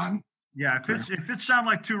you, Ron. Yeah, if it sound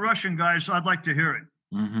like two Russian guys, I'd like to hear it.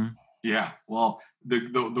 Mm-hmm. Yeah, well,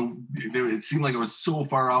 it seemed like it was so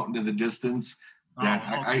far out into the distance that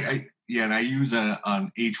I and I use an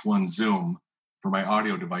H1 Zoom for my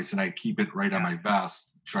audio device, and I keep it right on my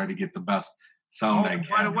vest, try to get the best sound I can.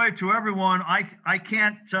 By the way, to everyone, I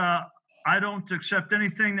can't, I don't accept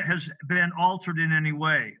anything that has been altered in any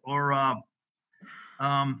way or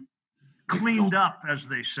cleaned up, as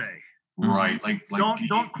they say. Right, like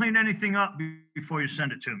don't clean anything up before you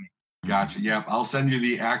send it to me. Gotcha. Yep, I'll send you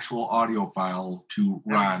the actual audio file to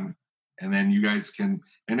Ron, and then you guys can.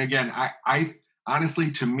 And again, I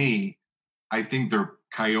honestly, to me, I think they're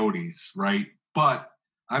coyotes, right? But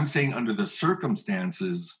I'm saying under the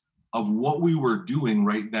circumstances of what we were doing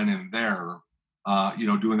right then and there,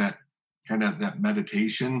 doing that kind of that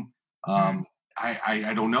meditation.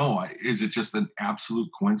 I don't know. Is it just an absolute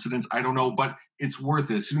coincidence? I don't know, but it's worth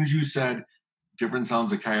it. As soon as you said different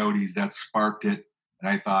sounds of coyotes, that sparked it. And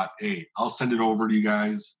I thought, hey, I'll send it over to you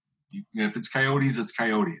guys. If it's coyotes, it's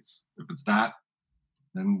coyotes. If it's not,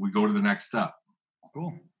 then we go to the next step.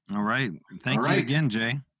 Cool. All right. Thank you again,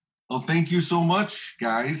 Jay. Well, thank you so much,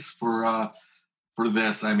 guys, for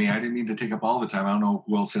this. I mean, I didn't mean to take up all the time. I don't know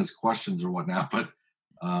who else has questions or whatnot, but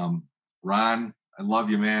Ron, I love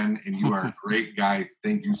you, man, and you are a great guy.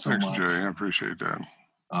 Thank you so much. Thanks, Jay. I appreciate that.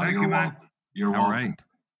 Thank you, man. You're welcome.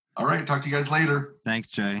 All right. Talk to you guys later. Thanks,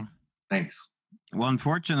 Jay. Thanks. Well,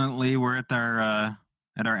 unfortunately, we're at our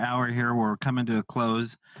hour here. We're coming to a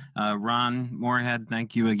close. Ron Moorhead,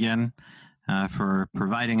 thank you again for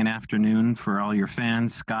providing an afternoon for all your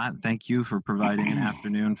fans. Scott, thank you for providing an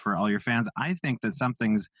afternoon for all your fans. I think that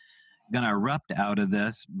something's going to erupt out of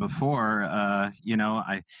this before, I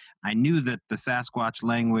knew that the Sasquatch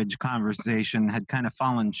language conversation had kind of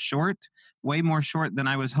fallen short, way more short than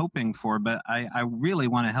I was hoping for, but I really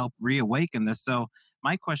want to help reawaken this. So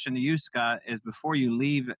my question to you, Scott, is before you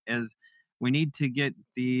leave, is we need to get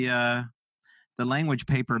the language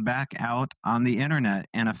paper back out on the internet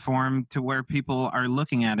in a form to where people are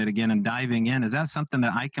looking at it again and diving in. Is that something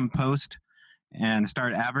that I can post and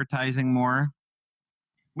start advertising more?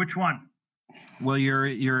 Which one? Well, your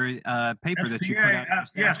paper that you put out,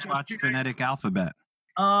 Sasquatch Phonetic Alphabet.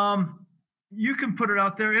 You can put it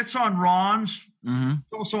out there. It's on Ron's. Mm-hmm.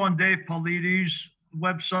 It's also on Dave Paulides'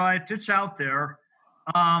 website. It's out there.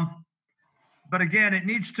 But again, it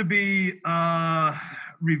needs to be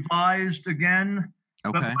revised again.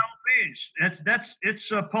 Okay. But by all means,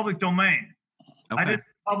 it's a public domain. Okay. I didn't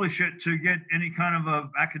publish it to get any kind of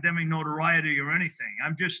academic notoriety or anything.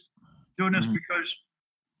 I'm just doing this because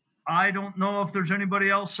I don't know if there's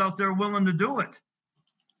anybody else out there willing to do it.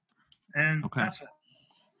 And that's it.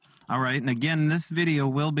 All right. And again, this video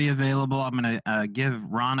will be available. I'm going to give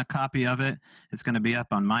Ron a copy of it. It's going to be up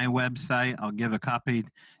on my website. I'll give a copy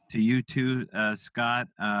to you too, Scott.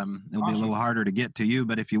 It'll be a little harder to get to you,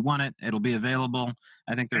 but if you want it, it'll be available.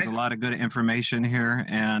 I think there's a lot of good information here.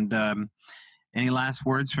 And any last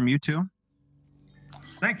words from you two?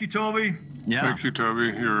 Thank you, Toby. Yeah. Thank you,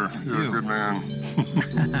 Toby. You're a good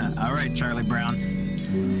man. All right, Charlie Brown.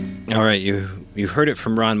 All right, you've heard it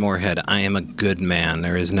from Ron Moorhead. I am a good man.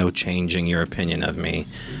 There is no changing your opinion of me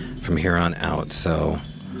from here on out. So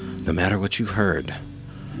no matter what you've heard,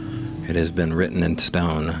 it has been written in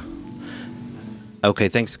stone. Okay,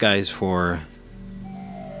 thanks, guys, for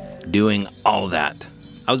doing all that.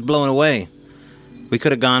 I was blown away. We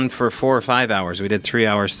could have gone for 4 or 5 hours. We did 3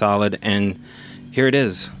 hours solid, and here it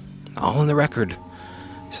is, all in the record.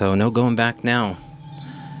 So no going back now.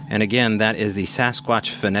 And again, that is the Sasquatch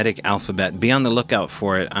Phonetic Alphabet. Be on the lookout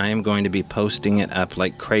for it. I am going to be posting it up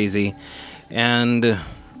like crazy. And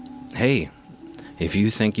hey, if you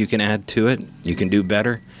think you can add to it, you can do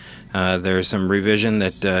better. There's some revision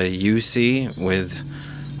that you see with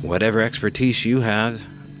whatever expertise you have.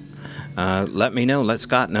 Let me know. Let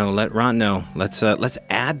Scott know. Let Ron know. Let's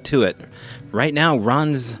add to it. Right now,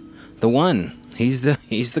 Ron's the one. He's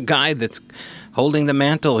the guy that's holding the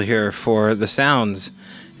mantle here for the sounds.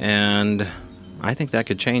 And I think that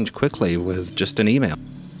could change quickly with just an email.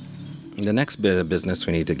 The next bit of business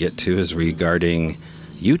we need to get to is regarding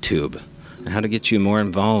YouTube and how to get you more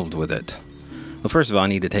involved with it. Well, first of all, I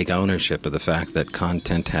need to take ownership of the fact that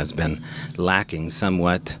content has been lacking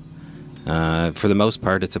somewhat. For the most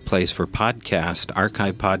part, it's a place for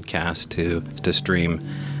archive podcasts to stream.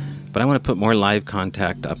 But I want to put more live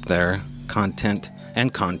content up there, content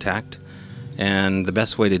and contact. And the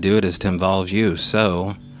best way to do it is to involve you.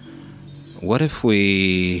 So what if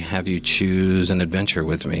we have you choose an adventure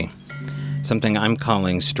with me? Something I'm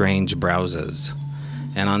calling strange browses.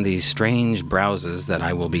 And on these strange browses that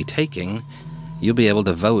I will be taking, you'll be able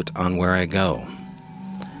to vote on where I go.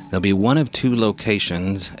 There'll be one of two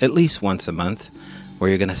locations, at least once a month, where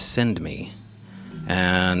you're going to send me.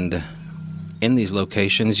 And in these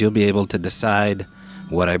locations, you'll be able to decide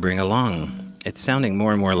what I bring along. It's sounding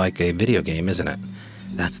more and more like a video game, isn't it?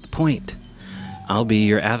 That's the point. I'll be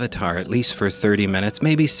your avatar at least for 30 minutes,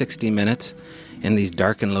 maybe 60 minutes, in these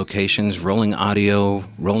darkened locations, rolling audio,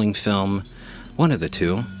 rolling film, one of the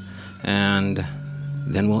two, and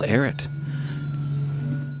then we'll air it.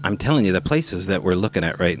 I'm telling you, the places that we're looking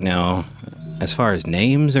at right now, as far as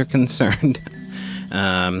names are concerned,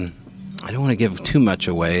 I don't want to give too much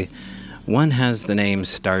away. One has the name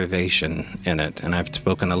Starvation in it, and I've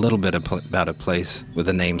spoken a little bit about a place with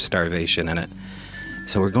the name Starvation in it.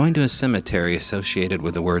 So we're going to a cemetery associated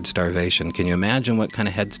with the word starvation. Can you imagine what kind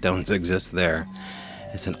of headstones exist there?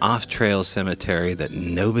 It's an off-trail cemetery that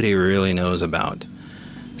nobody really knows about.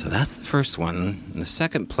 So that's the first one. And the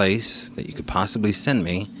second place that you could possibly send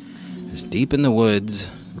me is deep in the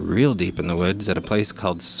woods, real deep in the woods, at a place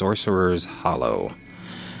called Sorcerer's Hollow.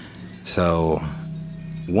 So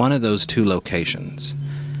one of those two locations.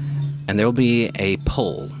 And there'll be a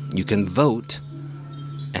poll. You can vote,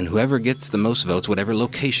 and whoever gets the most votes, whatever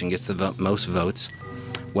location gets the most votes,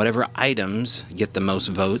 whatever items get the most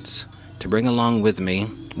votes to bring along with me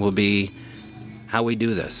will be how we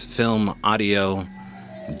do this. Film, audio,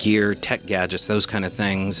 gear, tech gadgets, those kind of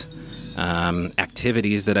things,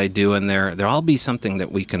 activities that I do in there. There'll all be something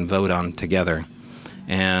that we can vote on together.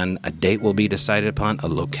 And a date will be decided upon, a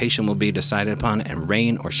location will be decided upon, and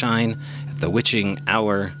rain or shine at the witching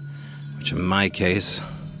hour, which in my case,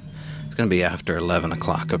 it's going to be after 11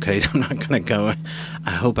 o'clock, okay? I'm not going to go.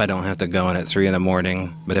 I hope I don't have to go in at 3 in the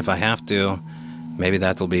morning, but if I have to, maybe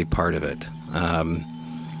that'll be part of it.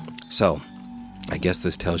 So I guess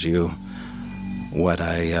this tells you what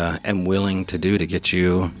I am willing to do to get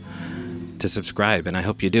you to subscribe, and I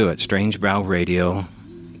hope you do it. Strange Brow Radio.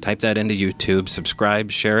 Type that into YouTube, subscribe,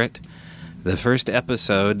 share it. The first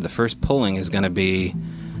episode, the first polling is going to be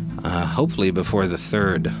hopefully before the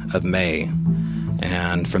 3rd of May.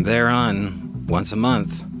 And from there on, once a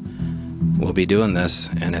month, we'll be doing this.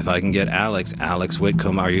 And if I can get Alex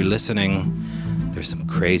Whitcomb, are you listening? There's some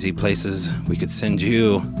crazy places we could send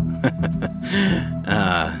you.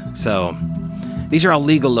 So these are all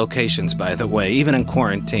legal locations, by the way. Even in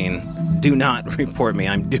quarantine, do not report me.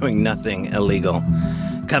 I'm doing nothing illegal.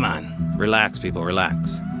 Come on, relax, people,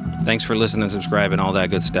 relax. Thanks for listening, subscribing, all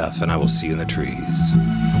that good stuff, and I will see you in the trees.